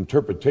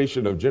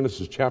interpretation of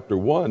Genesis chapter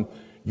 1,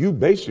 you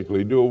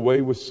basically do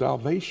away with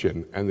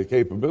salvation and the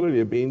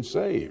capability of being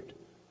saved.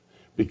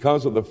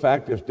 Because of the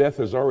fact if death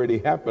has already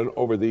happened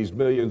over these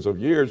millions of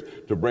years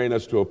to bring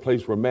us to a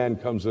place where man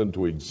comes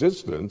into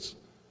existence,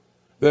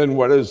 then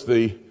what is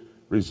the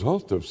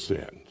result of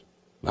sin?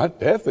 Not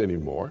death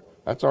anymore.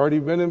 That's already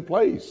been in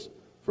place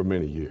for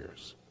many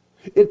years.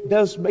 It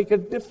does make a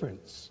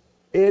difference.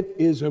 It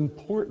is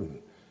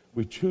important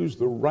we choose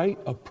the right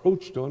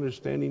approach to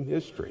understanding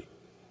history.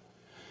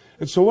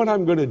 And so what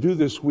I'm going to do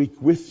this week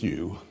with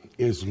you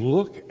is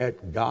look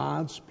at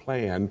God's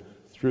plan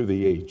through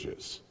the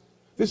ages.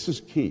 This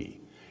is key.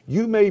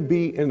 You may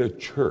be in a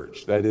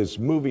church that is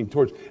moving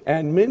towards,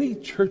 and many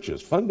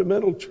churches,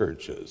 fundamental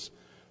churches,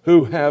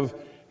 who have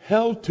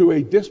held to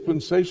a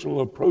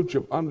dispensational approach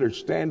of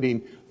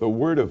understanding the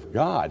Word of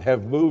God,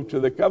 have moved to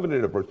the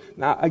covenant approach.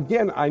 Now,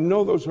 again, I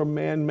know those are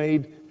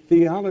man-made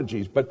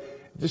theologies, but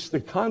just the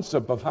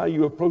concept of how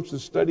you approach the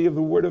study of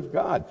the Word of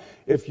God.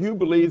 If you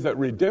believe that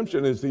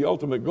redemption is the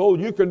ultimate goal,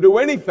 you can do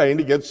anything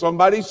to get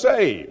somebody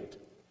saved.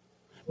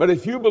 But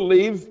if you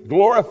believe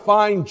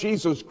glorifying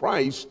Jesus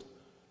Christ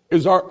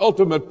is our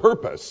ultimate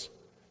purpose,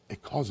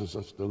 it causes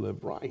us to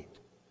live right.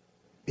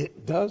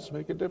 It does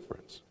make a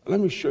difference. Let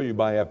me show you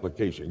by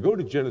application. Go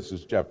to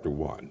Genesis chapter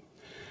 1.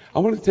 I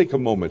want to take a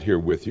moment here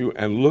with you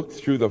and look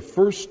through the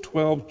first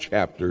 12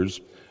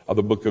 chapters of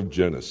the book of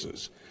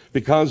Genesis,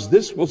 because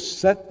this will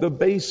set the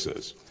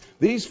basis.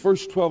 These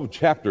first 12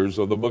 chapters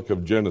of the book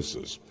of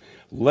Genesis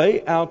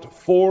lay out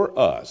for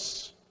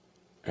us,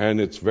 and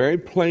it's very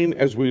plain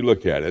as we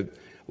look at it,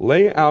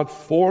 lay out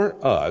for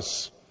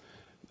us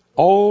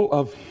all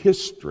of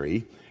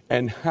history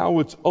and how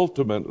it's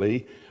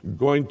ultimately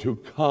going to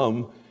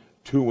come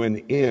to an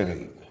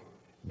end.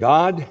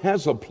 God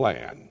has a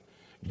plan.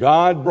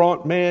 God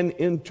brought man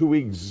into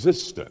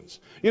existence.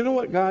 You know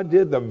what God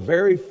did the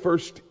very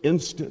first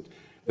instant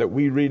that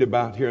we read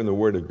about here in the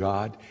Word of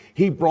God?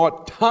 He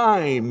brought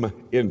time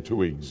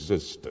into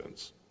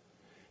existence.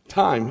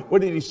 Time,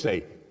 what did He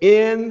say?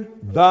 In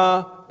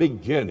the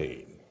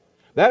beginning.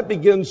 That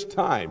begins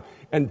time.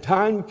 And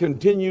time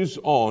continues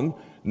on,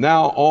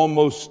 now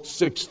almost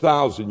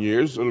 6,000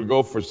 years. It'll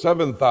go for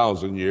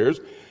 7,000 years.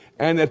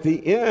 And at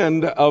the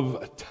end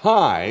of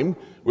time,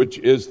 which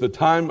is the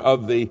time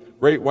of the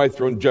great white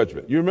throne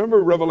judgment. You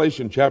remember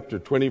Revelation chapter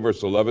 20,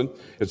 verse 11?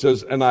 It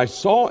says, "And I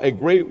saw a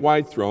great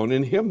white throne,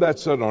 and him that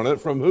sat on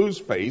it, from whose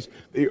face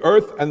the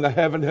earth and the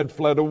heaven had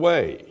fled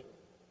away."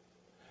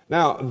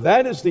 Now,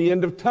 that is the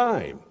end of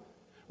time.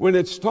 When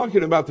it's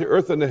talking about the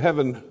earth and the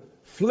heaven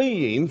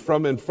fleeing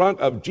from in front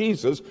of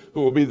Jesus,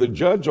 who will be the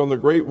judge on the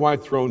great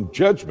white throne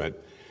judgment,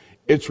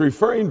 it's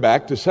referring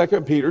back to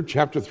 2 Peter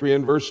chapter 3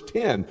 and verse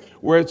 10,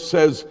 where it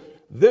says,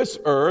 "This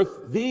earth,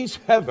 these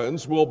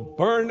heavens will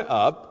burn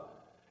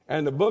up."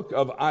 And the book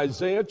of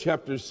Isaiah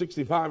chapter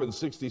 65 and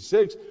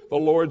 66, the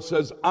Lord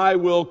says, "I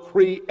will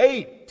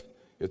create."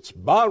 It's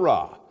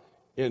bara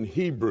in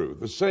Hebrew,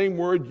 the same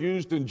word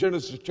used in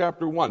Genesis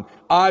chapter 1.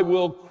 I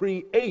will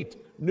create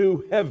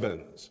new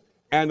heavens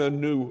and a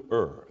new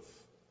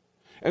earth.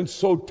 And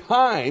so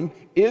time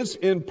is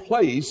in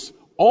place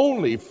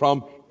only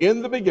from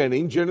in the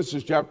beginning,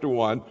 Genesis chapter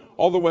 1,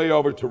 all the way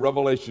over to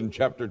Revelation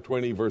chapter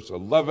 20, verse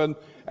 11,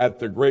 at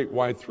the great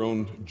white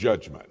throne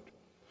judgment.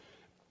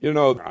 You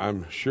know,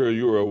 I'm sure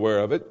you were aware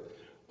of it.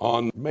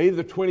 On May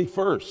the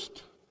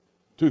 21st,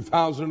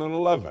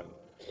 2011,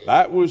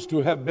 that was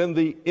to have been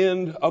the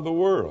end of the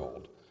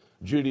world.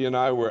 Judy and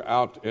I were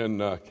out in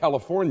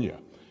California,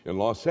 in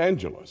Los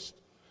Angeles,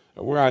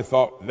 where I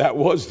thought that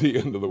was the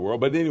end of the world.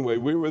 But anyway,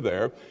 we were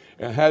there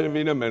and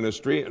having a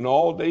ministry, and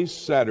all day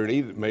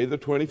Saturday, May the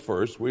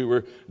 21st, we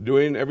were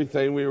doing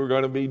everything we were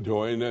going to be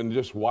doing and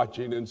just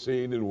watching and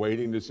seeing and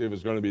waiting to see if it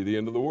was going to be the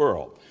end of the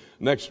world.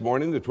 Next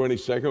morning, the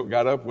 22nd,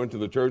 got up, went to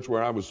the church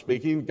where I was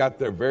speaking, got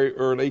there very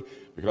early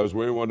because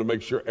we wanted to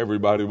make sure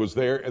everybody was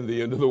there and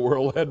the end of the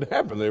world hadn't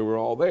happened. They were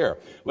all there.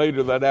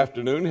 Later that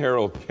afternoon,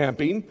 Harold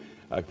Camping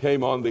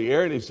came on the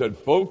air and he said,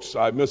 "Folks,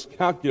 I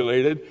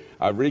miscalculated.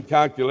 I've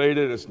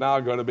recalculated. It's now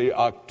going to be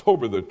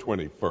October the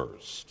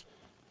 21st.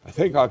 I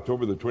think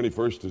October the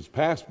 21st is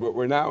past, but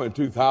we're now in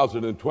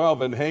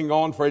 2012, and hang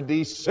on for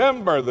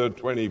December the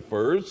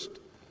 21st,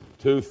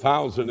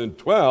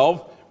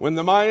 2012, when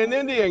the Mayan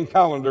Indian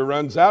calendar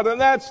runs out,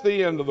 and that's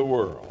the end of the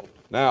world.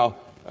 Now,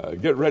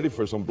 get ready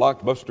for some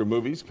blockbuster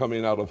movies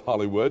coming out of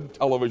Hollywood,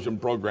 television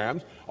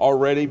programs,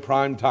 already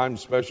primetime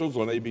specials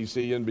on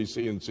ABC,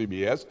 NBC, and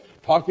CBS,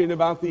 talking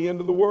about the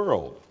end of the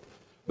world.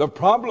 The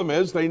problem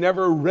is they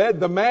never read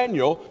the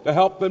manual to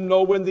help them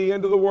know when the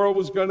end of the world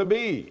was going to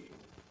be.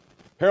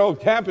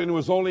 Harold Camping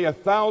was only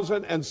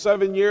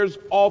 1,007 years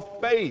off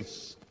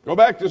base. Go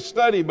back to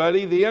study,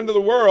 buddy. The end of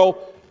the world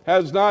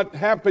has not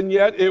happened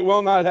yet. It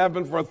will not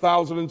happen for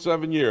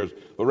 1,007 years.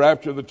 The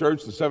rapture of the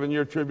church, the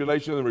 7-year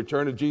tribulation, the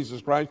return of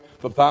Jesus Christ,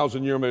 the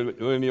 1,000-year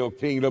millennial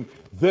kingdom,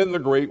 then the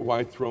great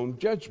white throne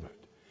judgment.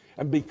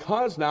 And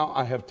because now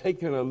I have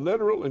taken a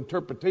literal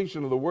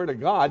interpretation of the Word of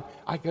God,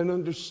 I can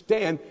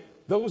understand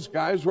those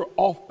guys were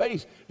off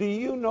base. Do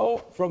you know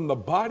from the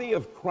body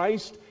of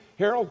Christ,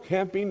 Harold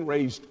Camping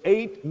raised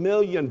 $8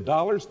 million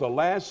the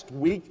last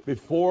week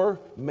before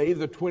May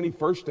the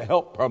 21st to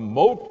help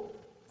promote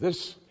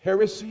this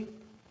heresy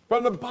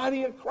from the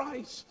body of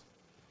Christ.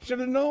 Should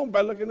have known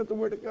by looking at the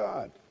Word of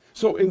God.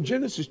 So in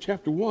Genesis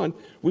chapter 1,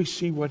 we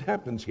see what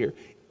happens here.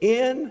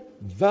 In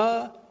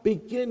the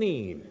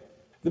beginning,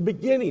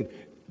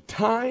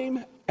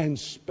 time and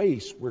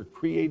space were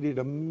created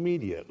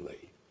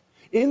immediately.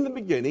 In the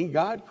beginning,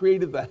 God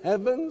created the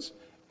heavens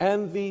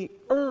and the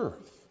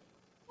earth.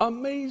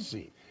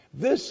 Amazing.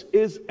 This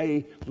is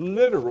a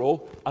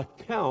literal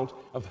account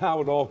of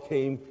how it all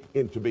came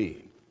into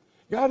being.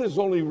 God has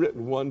only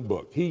written one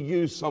book. He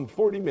used some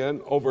 40 men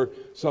over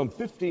some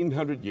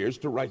 1,500 years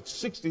to write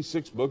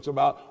 66 books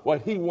about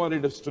what he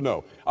wanted us to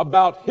know,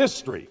 about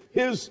history,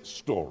 his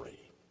story.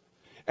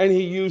 And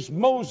he used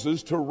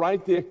Moses to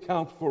write the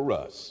account for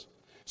us.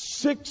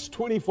 6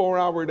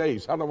 24-hour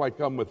days. How do I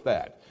come with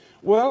that?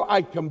 Well,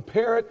 I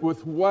compare it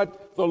with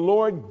what the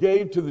Lord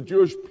gave to the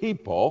Jewish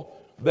people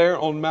there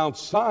on Mount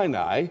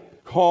Sinai,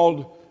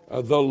 called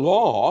the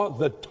law,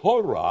 the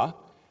Torah.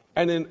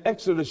 And in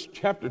Exodus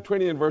chapter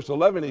 20 and verse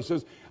 11, he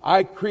says,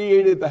 I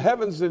created the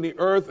heavens and the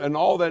earth and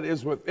all that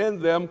is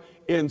within them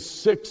in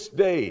 6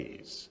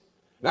 days.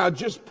 Now,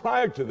 just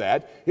prior to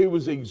that, he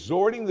was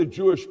exhorting the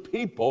Jewish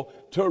people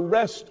to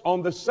rest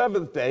on the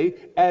 7th day,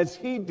 as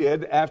he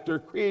did after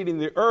creating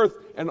the earth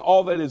and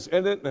all that is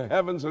in it, the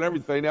heavens and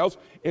everything else,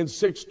 in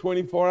 6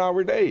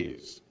 24-hour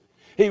days.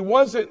 He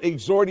wasn't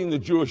exhorting the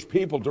Jewish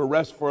people to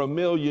rest for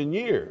 1,000,000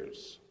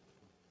 years.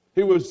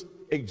 He was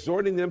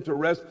exhorting them to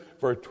rest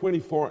for a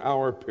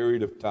 24-hour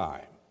period of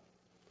time.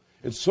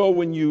 And so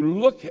when you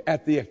look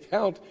at the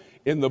account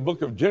in the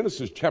book of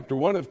Genesis, chapter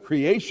 1 of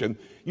creation,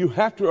 you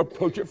have to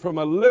approach it from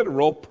a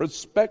literal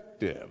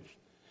perspective.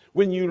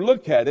 When you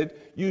look at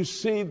it, you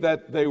see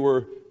that they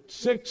were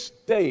 6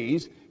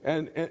 days,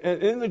 and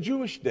in the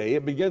Jewish day,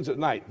 it begins at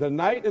night. The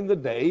night and the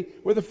day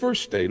were the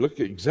first day. Look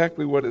at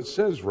exactly what it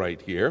says right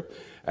here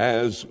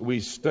as we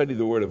study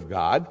the Word of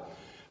God.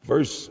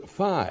 Verse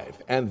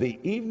 5, and the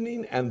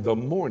evening and the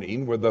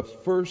morning were the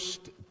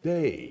first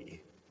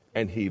day.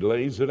 And he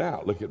lays it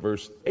out. Look at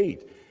verse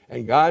 8.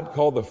 And God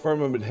called the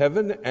firmament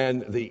heaven,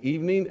 and the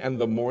evening and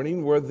the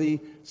morning were the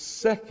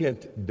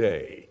second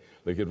day.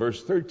 Look at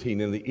verse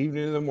 13. And the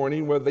evening and the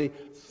morning were the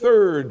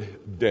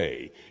third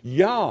day.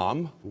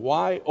 Yom,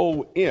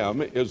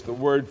 Y-O-M, is the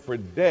word for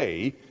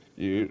day.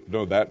 You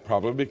know that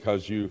probably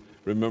because you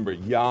remember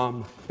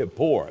Yom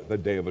Kippur, the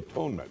Day of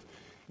Atonement.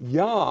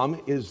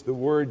 Yom is the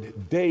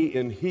word day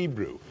in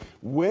Hebrew.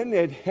 When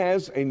it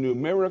has a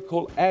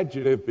numerical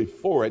adjective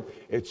before it,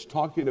 it's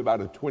talking about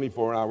a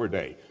 24-hour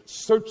day.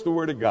 Search the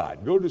Word of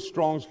God. Go to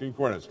Strong's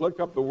Concordance. Look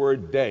up the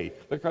word day.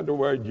 Look up the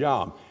word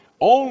Yom.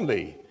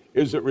 Only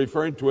is it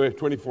referring to a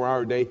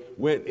 24-hour day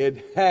when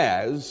it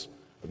has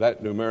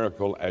that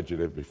numerical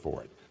adjective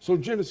before it. So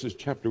Genesis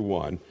chapter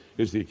 1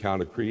 is the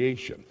account of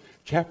creation.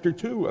 Chapter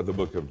 2 of the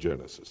book of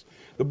Genesis.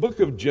 The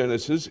book of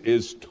Genesis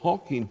is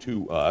talking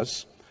to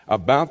us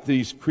about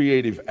these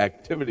creative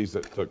activities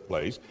that took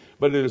place,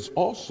 but it is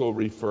also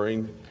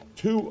referring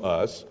to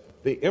us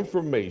the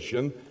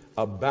information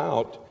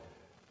about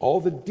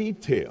all the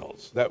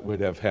details that would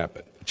have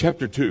happened.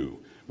 Chapter 2,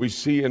 we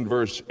see in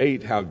verse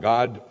 8 how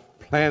God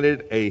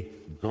planted a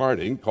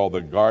garden called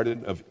the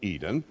Garden of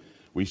Eden,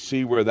 We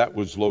see where that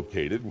was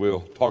located.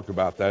 We'll talk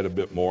about that a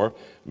bit more,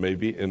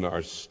 maybe in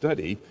our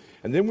study.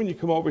 And then when you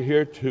come over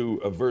here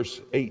to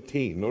verse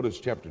 18, notice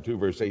chapter 2,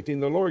 verse 18,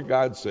 the Lord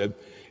God said,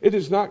 "It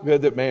is not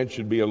good that man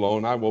should be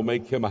alone. I will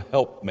make him a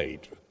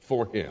helpmate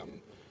for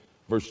him."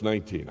 Verse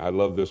 19, I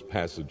love this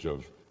passage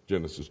of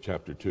Genesis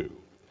chapter 2.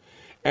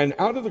 "And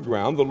out of the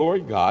ground the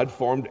Lord God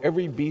formed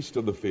every beast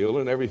of the field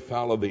and every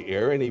fowl of the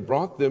air, and he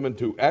brought them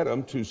unto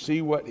Adam to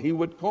see what he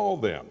would call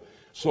them."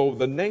 So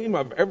the name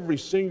of every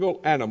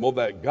single animal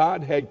that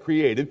God had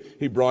created,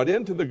 he brought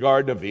into the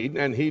Garden of Eden,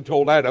 and he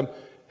told Adam,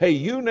 "Hey,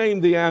 you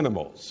name the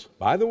animals."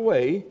 By the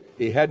way,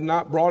 he had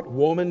not brought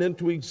woman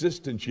into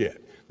existence yet.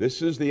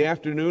 This is the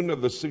afternoon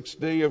of the sixth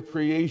day of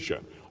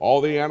creation.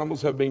 All the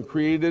animals have been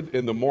created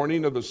in the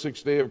morning of the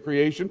sixth day of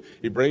creation.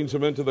 He brings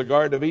them into the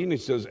Garden of Eden. He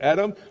says,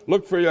 "Adam,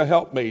 look for your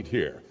helpmate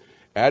here."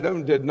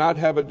 Adam did not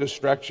have a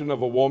distraction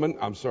of a woman.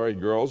 I'm sorry,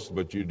 girls,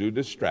 but you do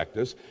distract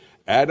us.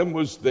 Adam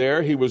was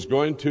there. He was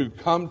going to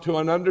come to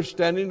an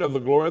understanding of the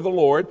glory of the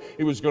Lord.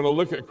 He was going to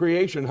look at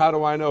creation. How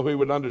do I know he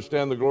would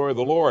understand the glory of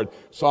the Lord?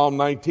 Psalm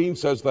 19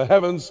 says, "The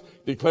heavens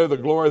declare the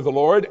glory of the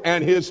Lord,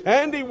 and his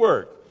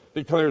handiwork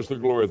declares the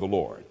glory of the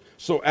Lord."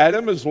 So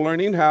Adam is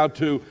learning how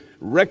to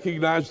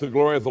recognize the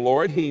glory of the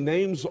Lord. He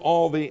names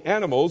all the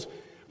animals.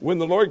 When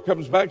the Lord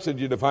comes back, said,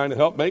 "Did you find a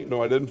helpmate?"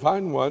 "No, I didn't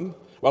find one."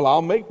 "Well,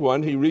 I'll make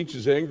one." He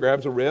reaches in,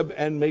 grabs a rib,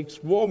 and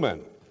makes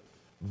woman.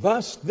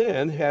 Thus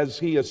then has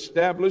he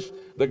established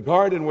the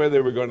garden where they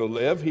were going to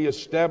live. He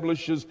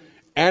establishes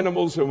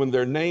animals and when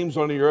their names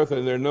on the earth,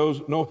 and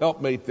there's no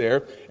helpmate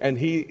there. And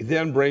he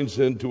then brings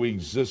into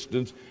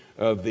existence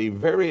the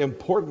very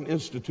important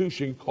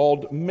institution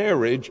called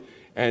marriage,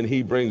 and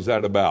he brings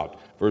that about.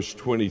 Verse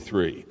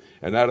 23.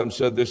 "And Adam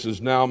said, This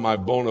is now my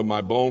bone of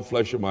my bone,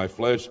 flesh of my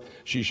flesh.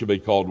 She shall be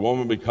called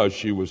woman because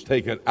she was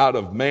taken out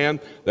of man.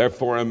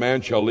 Therefore a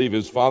man shall leave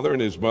his father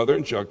and his mother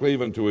and shall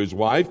cleave unto his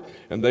wife,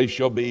 and they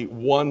shall be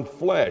one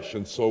flesh."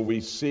 And so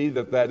we see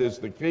that is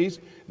the case.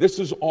 This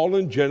is all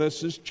in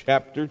Genesis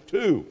chapter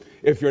 2.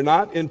 If you're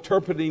not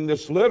interpreting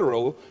this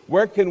literal,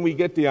 where can we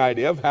get the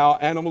idea of how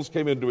animals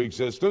came into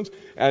existence,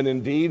 and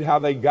indeed how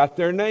they got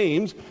their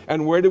names,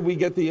 and where did we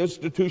get the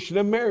institution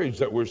of marriage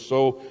that we're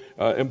so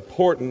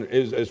important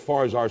as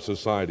far as our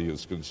society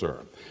is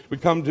concerned? We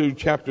come to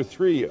chapter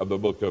 3 of the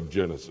book of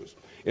Genesis.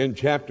 In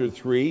chapter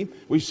 3,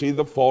 we see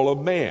the fall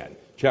of man.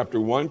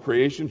 Chapter 1,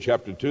 creation.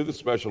 Chapter 2, the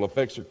special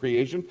effects of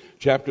creation.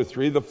 Chapter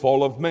 3, the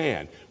fall of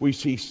man. We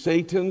see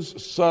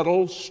Satan's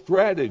subtle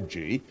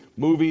strategy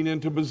moving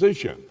into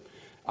position.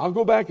 I'll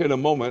go back in a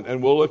moment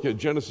and we'll look at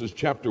Genesis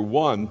chapter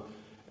 1,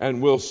 and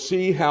we'll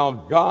see how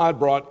God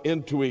brought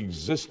into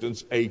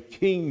existence a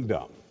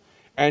kingdom.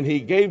 And he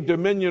gave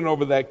dominion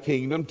over that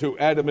kingdom to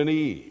Adam and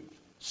Eve.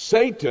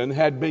 Satan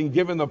had been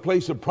given the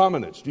place of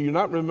prominence. Do you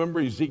not remember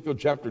Ezekiel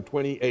chapter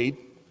 28?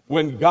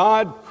 When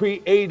God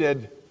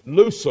created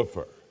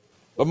Lucifer,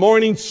 the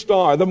morning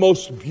star, the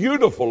most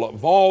beautiful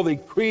of all the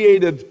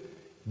created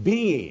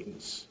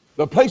beings,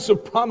 the place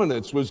of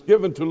prominence was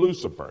given to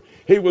Lucifer.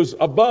 He was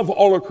above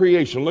all of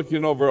creation,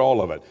 looking over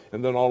all of it.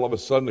 And then all of a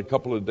sudden, a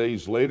couple of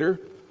days later,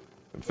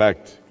 in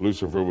fact,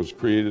 Lucifer was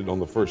created on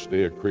the first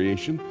day of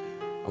creation.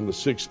 On the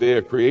sixth day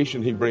of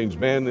creation, he brings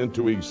man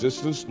into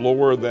existence,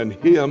 lower than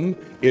him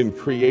in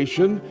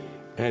creation,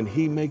 and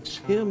he makes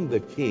him the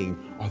king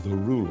or the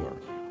ruler,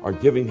 or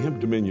giving him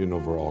dominion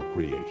over all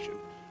creation.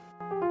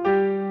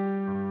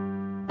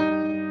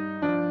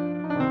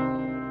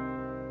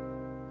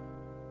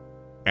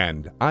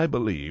 And I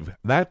believe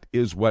that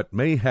is what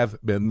may have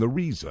been the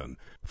reason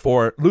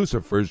for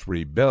Lucifer's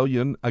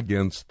rebellion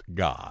against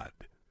God.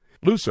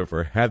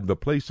 Lucifer had the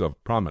place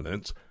of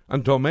prominence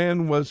until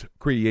man was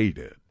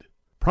created.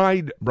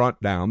 Pride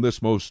brought down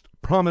this most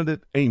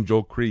prominent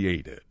angel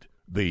created.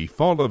 The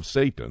fall of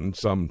Satan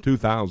some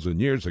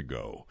 2,000 years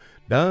ago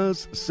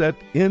does set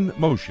in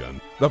motion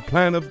the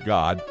plan of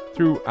God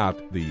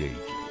throughout the ages.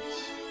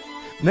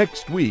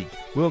 Next week,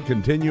 we'll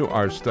continue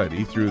our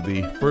study through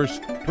the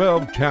first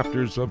 12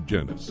 chapters of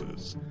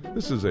Genesis.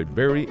 This is a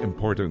very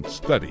important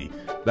study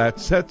that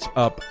sets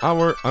up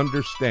our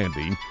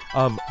understanding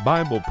of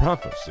Bible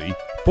prophecy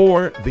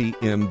for the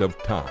end of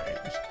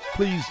times.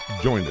 Please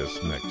join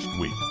us next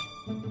week.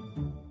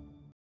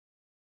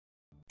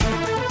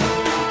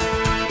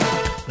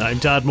 I'm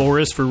Todd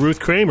Morris for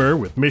Ruth Kramer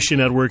with Mission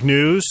Network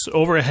News.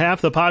 Over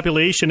half the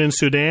population in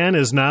Sudan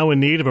is now in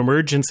need of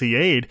emergency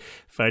aid.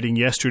 Fighting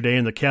yesterday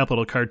in the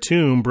capital,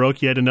 Khartoum,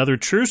 broke yet another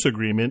truce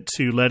agreement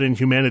to let in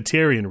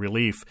humanitarian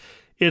relief.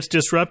 It's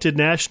disrupted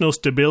national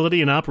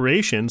stability and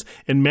operations,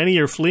 and many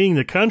are fleeing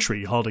the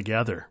country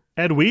altogether.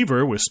 Ed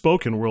Weaver was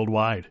spoken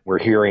worldwide. We're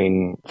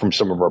hearing from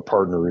some of our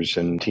partners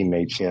and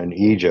teammates in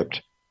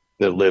Egypt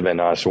that live in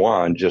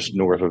Aswan, just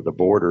north of the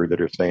border, that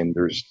are saying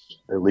there's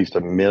at least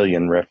 1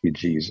 million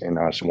refugees in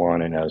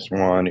Aswan, and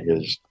Aswan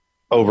is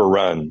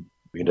overrun.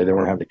 They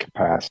don't have the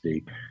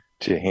capacity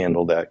to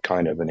handle that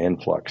kind of an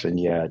influx. And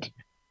yet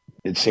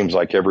it seems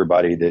like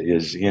everybody that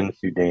is in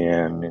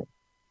Sudan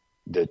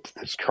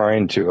that's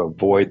trying to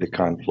avoid the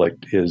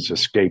conflict is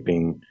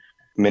escaping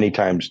many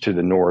times to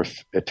the north,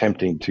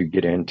 attempting to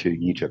get into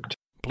Egypt.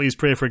 Please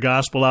pray for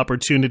gospel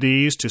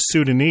opportunities to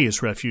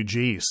Sudanese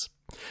refugees.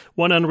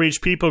 One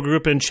unreached people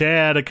group in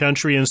Chad, a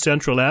country in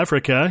Central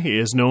Africa,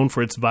 is known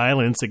for its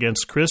violence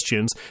against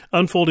Christians.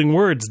 Unfolding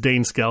Words,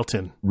 Dane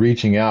Skelton.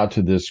 Reaching out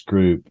to this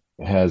group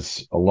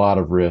has a lot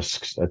of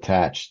risks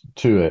attached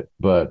to it,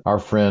 but our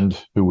friend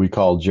who we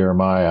call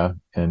Jeremiah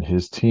and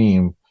his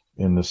team,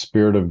 in the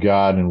Spirit of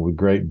God and with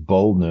great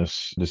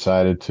boldness,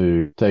 decided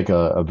to take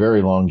a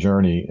very long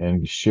journey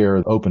and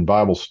share open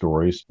Bible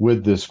stories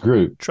with this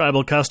group.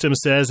 Tribal custom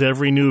says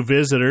every new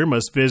visitor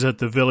must visit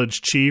the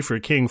village chief or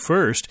king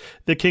first.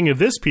 The king of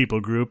this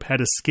people group had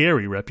a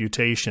scary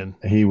reputation.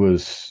 He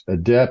was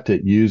adept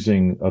at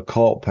using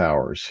occult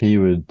powers. He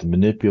would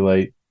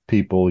manipulate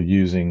people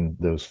using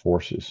those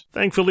forces.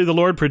 Thankfully, the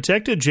Lord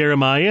protected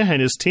Jeremiah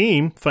and his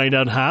team. Find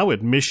out how at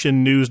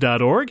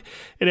missionnews.org.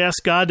 It asks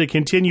God to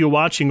continue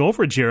watching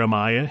over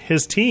Jeremiah,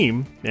 his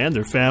team, and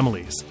their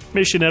families.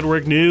 Mission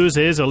Network News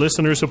is a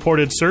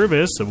listener-supported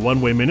service of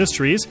One Way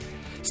Ministries.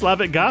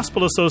 Slavic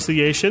Gospel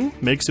Association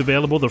makes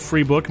available the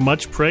free book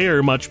Much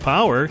Prayer, Much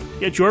Power.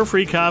 Get your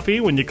free copy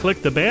when you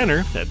click the banner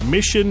at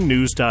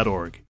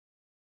missionnews.org.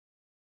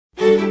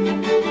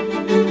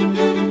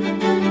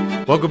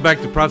 Welcome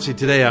back to Prophecy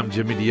Today. I'm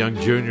Jimmy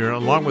DeYoung Jr.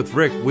 Along with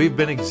Rick, we've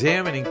been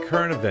examining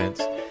current events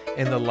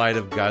in the light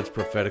of God's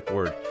prophetic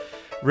word.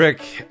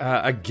 Rick,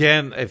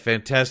 again, a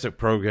fantastic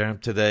program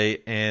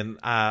today, and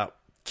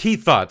key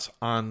thoughts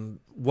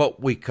on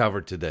what we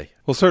covered today.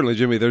 Well, certainly,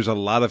 Jimmy, there's a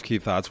lot of key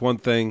thoughts. One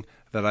thing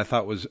that I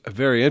thought was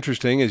very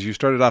interesting is you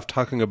started off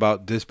talking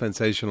about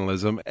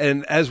dispensationalism.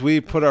 And as we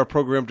put our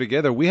program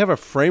together, we have a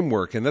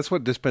framework, and that's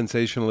what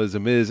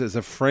dispensationalism is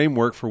a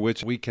framework for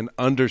which we can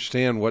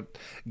understand what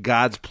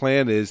God's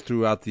plan is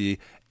throughout the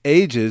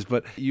ages.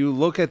 But you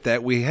look at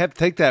that, we have to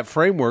take that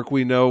framework.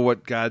 We know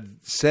what God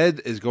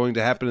said is going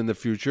to happen in the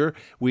future.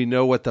 We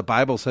know what the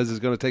Bible says is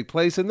going to take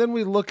place. And then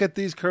we look at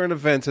these current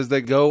events as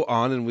they go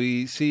on, and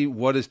we see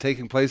what is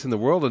taking place in the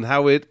world and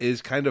how it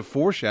is kind of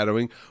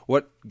foreshadowing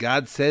what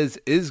God says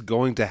is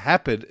going to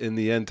happen in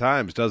the end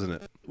times, doesn't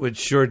it? Which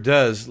sure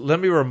does. Let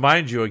me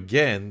remind you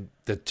again,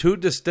 the two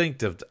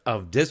distinctives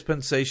of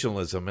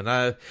dispensationalism,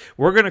 and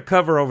we're going to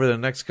cover over the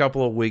next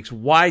couple of weeks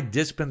why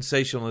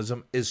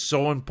dispensationalism is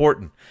so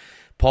important.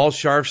 Paul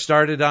Scharf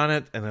started on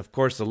it, and of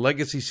course the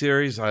Legacy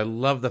series. I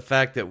love the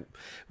fact that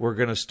we're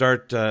going to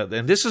start,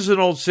 and this is an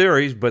old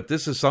series, but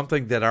this is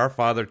something that our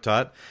father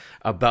taught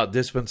about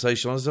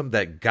dispensationalism,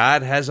 that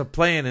God has a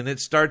plan, and it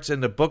starts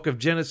in the book of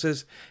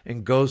Genesis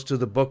and goes to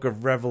the book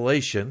of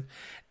Revelation.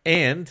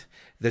 And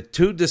the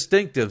two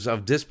distinctives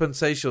of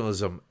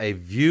dispensationalism, a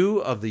view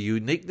of the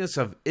uniqueness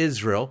of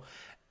Israel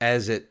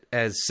as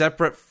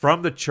separate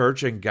from the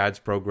church and God's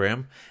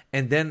program,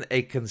 and then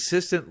a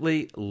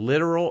consistently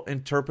literal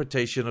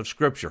interpretation of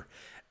Scripture,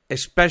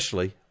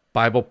 especially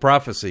Bible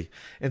prophecy.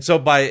 And so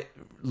by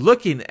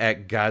looking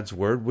at God's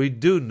Word, we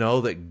do know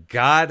that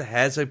God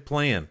has a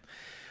plan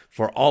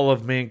for all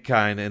of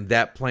mankind, and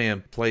that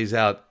plan plays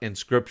out in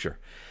Scripture.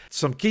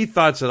 Some key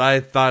thoughts that I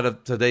thought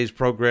of today's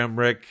program,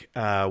 Rick,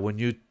 when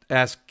you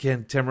asked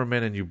Ken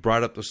Timmerman and you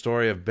brought up the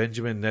story of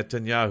Benjamin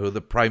Netanyahu,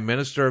 the Prime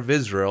Minister of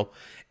Israel,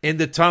 in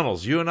the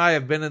tunnels. You and I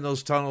have been in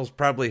those tunnels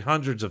probably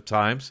hundreds of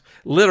times,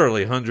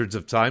 literally hundreds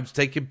of times,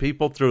 taking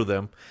people through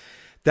them.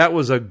 That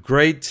was a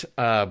great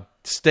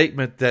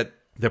statement that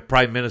the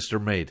Prime Minister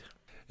made.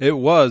 It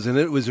was, and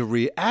it was a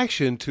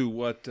reaction to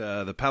what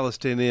the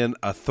Palestinian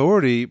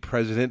Authority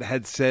president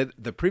had said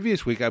the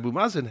previous week. Abu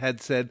Mazen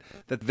had said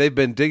that they've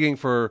been digging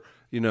for,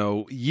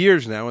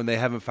 years now, and they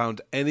haven't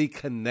found any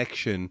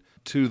connection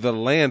to the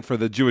land for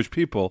the Jewish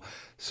people.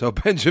 So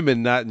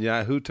Benjamin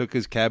Netanyahu took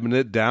his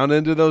cabinet down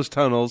into those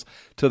tunnels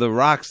to the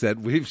rocks that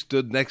we've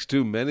stood next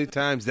to many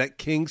times, that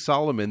King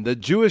Solomon, the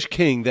Jewish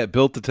king that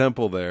built the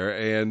temple there.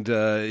 And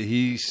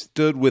he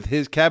stood with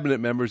his cabinet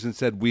members and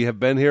said, "We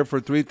have been here for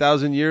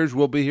 3,000 years.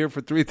 We'll be here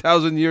for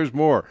 3,000 years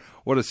more."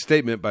 What a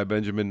statement by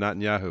Benjamin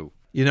Netanyahu.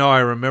 I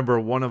remember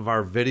one of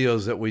our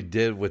videos that we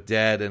did with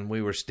Dad, and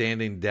we were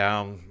standing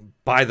down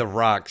by the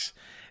rocks,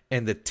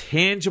 and the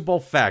tangible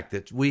fact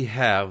that we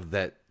have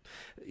that,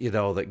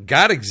 that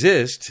God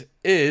exists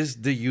is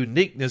the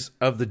uniqueness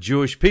of the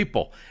Jewish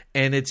people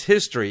and its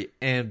history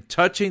and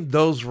touching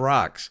those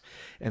rocks.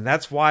 And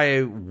that's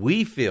why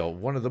we feel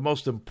one of the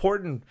most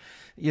important,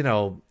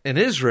 in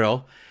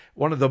Israel,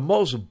 one of the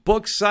most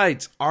booked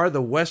sites are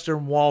the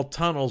Western Wall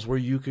tunnels, where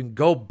you can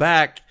go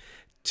back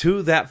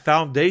to that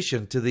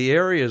foundation, to the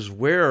areas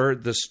where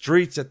the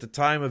streets at the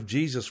time of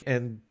Jesus,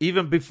 and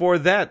even before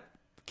that,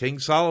 King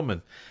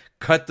Solomon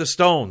cut the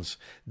stones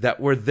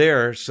that were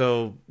there.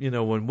 So,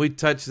 when we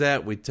touch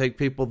that, we take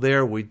people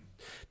there, we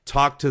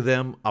talk to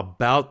them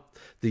about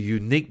the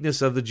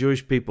uniqueness of the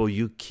Jewish people.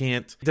 You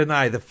can't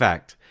deny the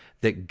fact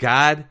that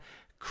God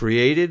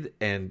created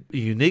and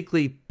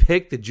uniquely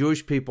picked the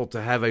Jewish people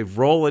to have a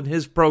role in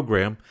his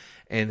program,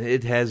 and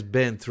it has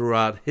been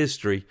throughout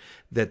history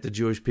that the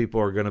Jewish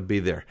people are going to be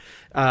there.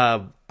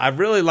 I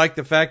really like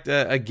the fact,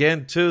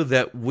 again, too,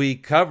 that we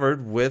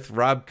covered with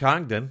Rob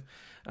Congdon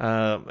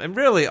and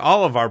really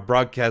all of our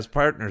broadcast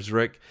partners,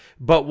 Rick,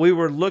 but we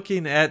were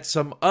looking at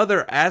some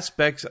other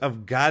aspects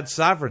of God's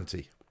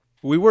sovereignty.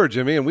 We were,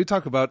 Jimmy, and we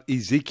talk about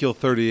Ezekiel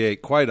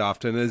 38 quite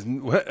often. As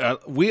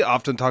we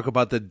often talk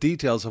about the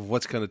details of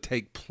what's going to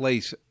take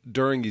place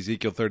during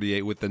Ezekiel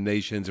 38 with the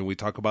nations, and we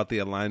talk about the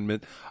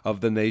alignment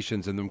of the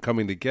nations and them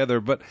coming together.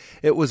 But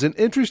it was an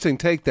interesting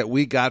take that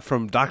we got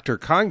from Dr.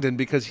 Congdon,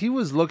 because he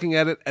was looking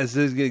at it as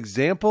an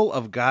example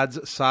of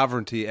God's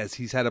sovereignty, as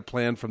he's had a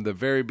plan from the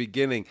very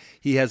beginning.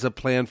 He has a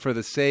plan for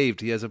the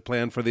saved. He has a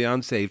plan for the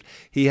unsaved.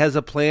 He has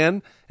a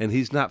plan, and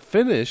he's not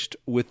finished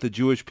with the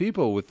Jewish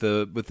people, with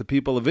the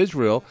people of Israel.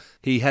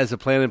 He has a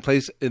plan in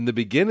place in the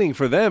beginning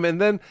for them. And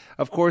then,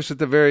 of course, at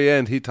the very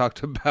end, he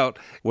talked about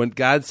when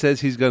God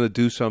says he's going to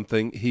do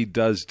something, he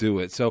does do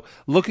it. So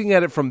looking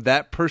at it from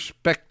that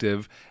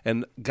perspective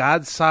and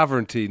God's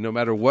sovereignty, no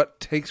matter what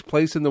takes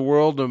place in the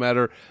world, no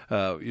matter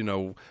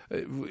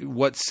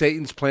what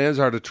Satan's plans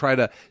are to try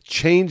to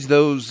change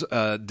those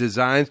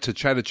designs, to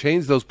try to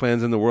change those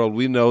plans in the world,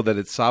 we know that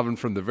it's sovereign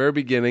from the very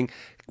beginning.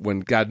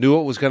 When God knew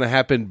what was going to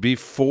happen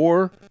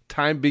before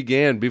time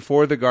began,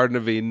 before the Garden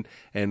of Eden,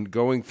 and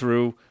going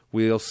through,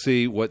 we'll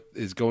see what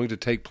is going to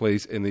take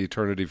place in the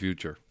eternity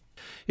future.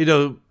 You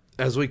know,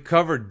 as we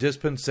covered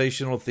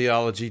dispensational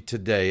theology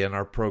today in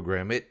our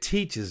program, it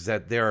teaches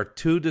that there are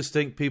two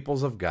distinct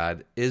peoples of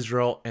God,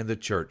 Israel and the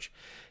church.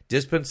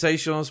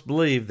 Dispensationalists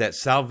believe that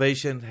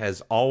salvation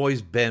has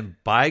always been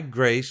by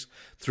grace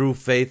through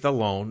faith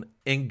alone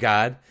in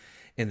God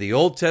in the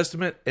Old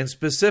Testament, and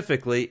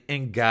specifically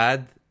in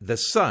God the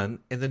Son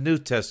in the New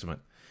Testament.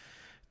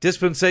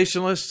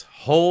 Dispensationalists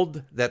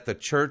hold that the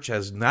church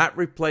has not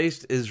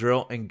replaced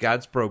Israel in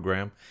God's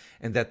program,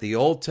 and that the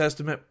Old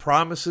Testament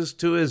promises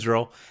to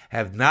Israel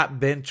have not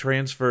been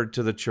transferred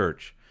to the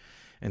church.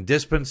 And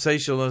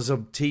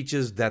dispensationalism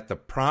teaches that the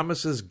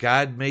promises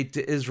God made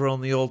to Israel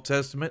in the Old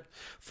Testament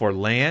for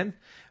land,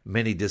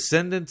 many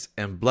descendants,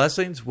 and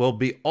blessings will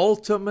be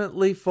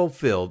ultimately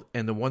fulfilled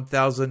in the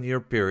 1,000-year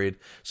period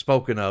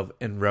spoken of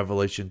in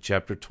Revelation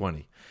chapter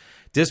 20.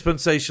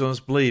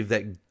 Dispensationalists believe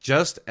that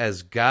just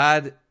as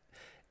God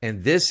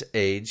in this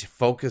age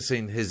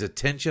focusing his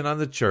attention on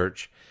the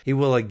church, he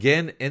will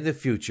again in the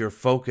future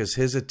focus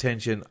his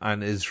attention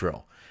on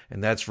Israel.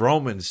 And that's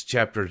Romans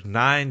chapters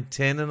 9,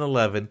 10, and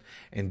 11,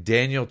 and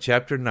Daniel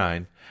chapter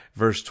 9,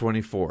 verse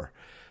 24.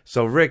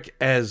 So, Rick,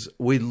 as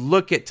we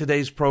look at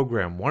today's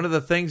program, one of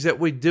the things that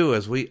we do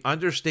is we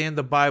understand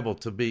the Bible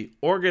to be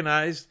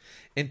organized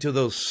into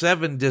those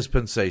 7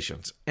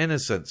 dispensations: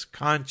 innocence,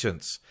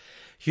 conscience,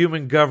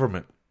 human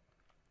government,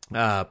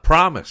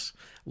 promise,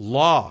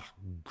 law,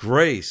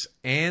 grace,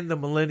 and the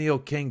millennial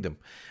kingdom.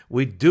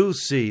 We do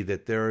see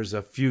that there is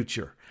a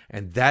future,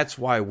 and that's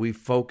why we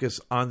focus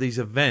on these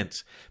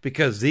events,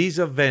 because these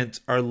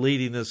events are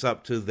leading us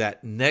up to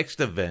that next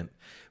event,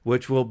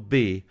 which will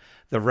be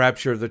the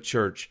rapture of the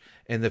church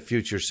in the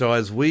future. So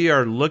as we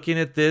are looking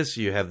at this,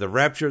 you have the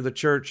rapture of the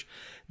church,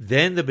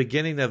 then the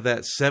beginning of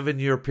that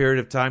 7-year period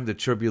of time, the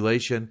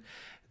tribulation.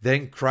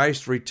 Then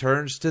Christ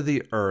returns to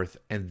the earth,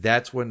 and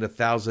that's when the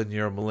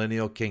 1,000-year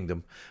millennial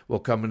kingdom will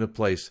come into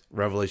place,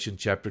 Revelation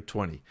chapter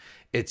 20.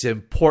 It's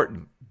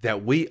important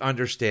that we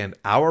understand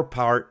our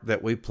part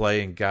that we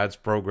play in God's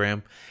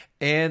program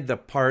and the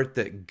part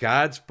that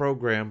God's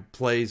program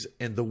plays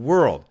in the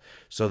world,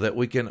 so that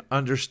we can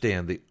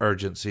understand the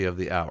urgency of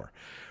the hour.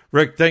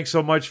 Rick, thanks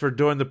so much for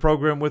doing the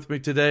program with me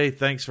today.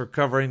 Thanks for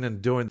covering and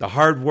doing the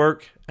hard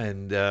work,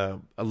 and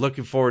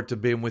looking forward to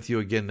being with you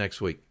again next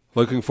week.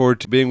 Looking forward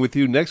to being with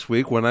you next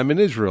week when I'm in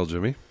Israel,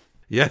 Jimmy.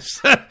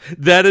 Yes,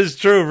 that is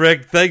true,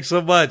 Rick. Thanks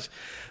so much.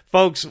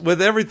 Folks,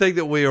 with everything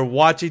that we are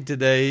watching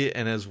today,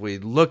 and as we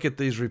look at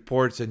these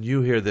reports and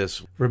you hear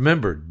this,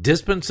 remember,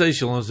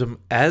 dispensationalism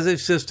as a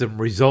system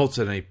results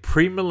in a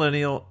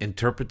premillennial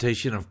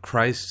interpretation of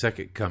Christ's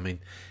second coming,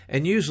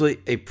 and usually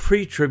a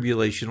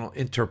pre-tribulational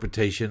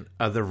interpretation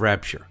of the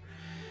rapture.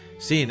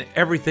 Seeing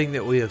everything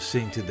that we have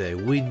seen today,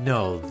 we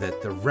know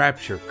that the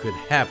rapture could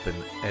happen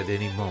at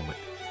any moment.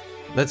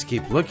 Let's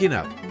keep looking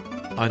up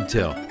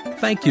until.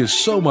 Thank you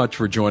so much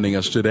for joining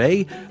us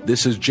today.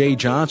 This is Jay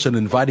Johnson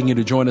inviting you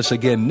to join us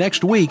again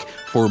next week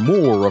for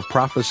more of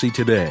Prophecy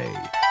Today.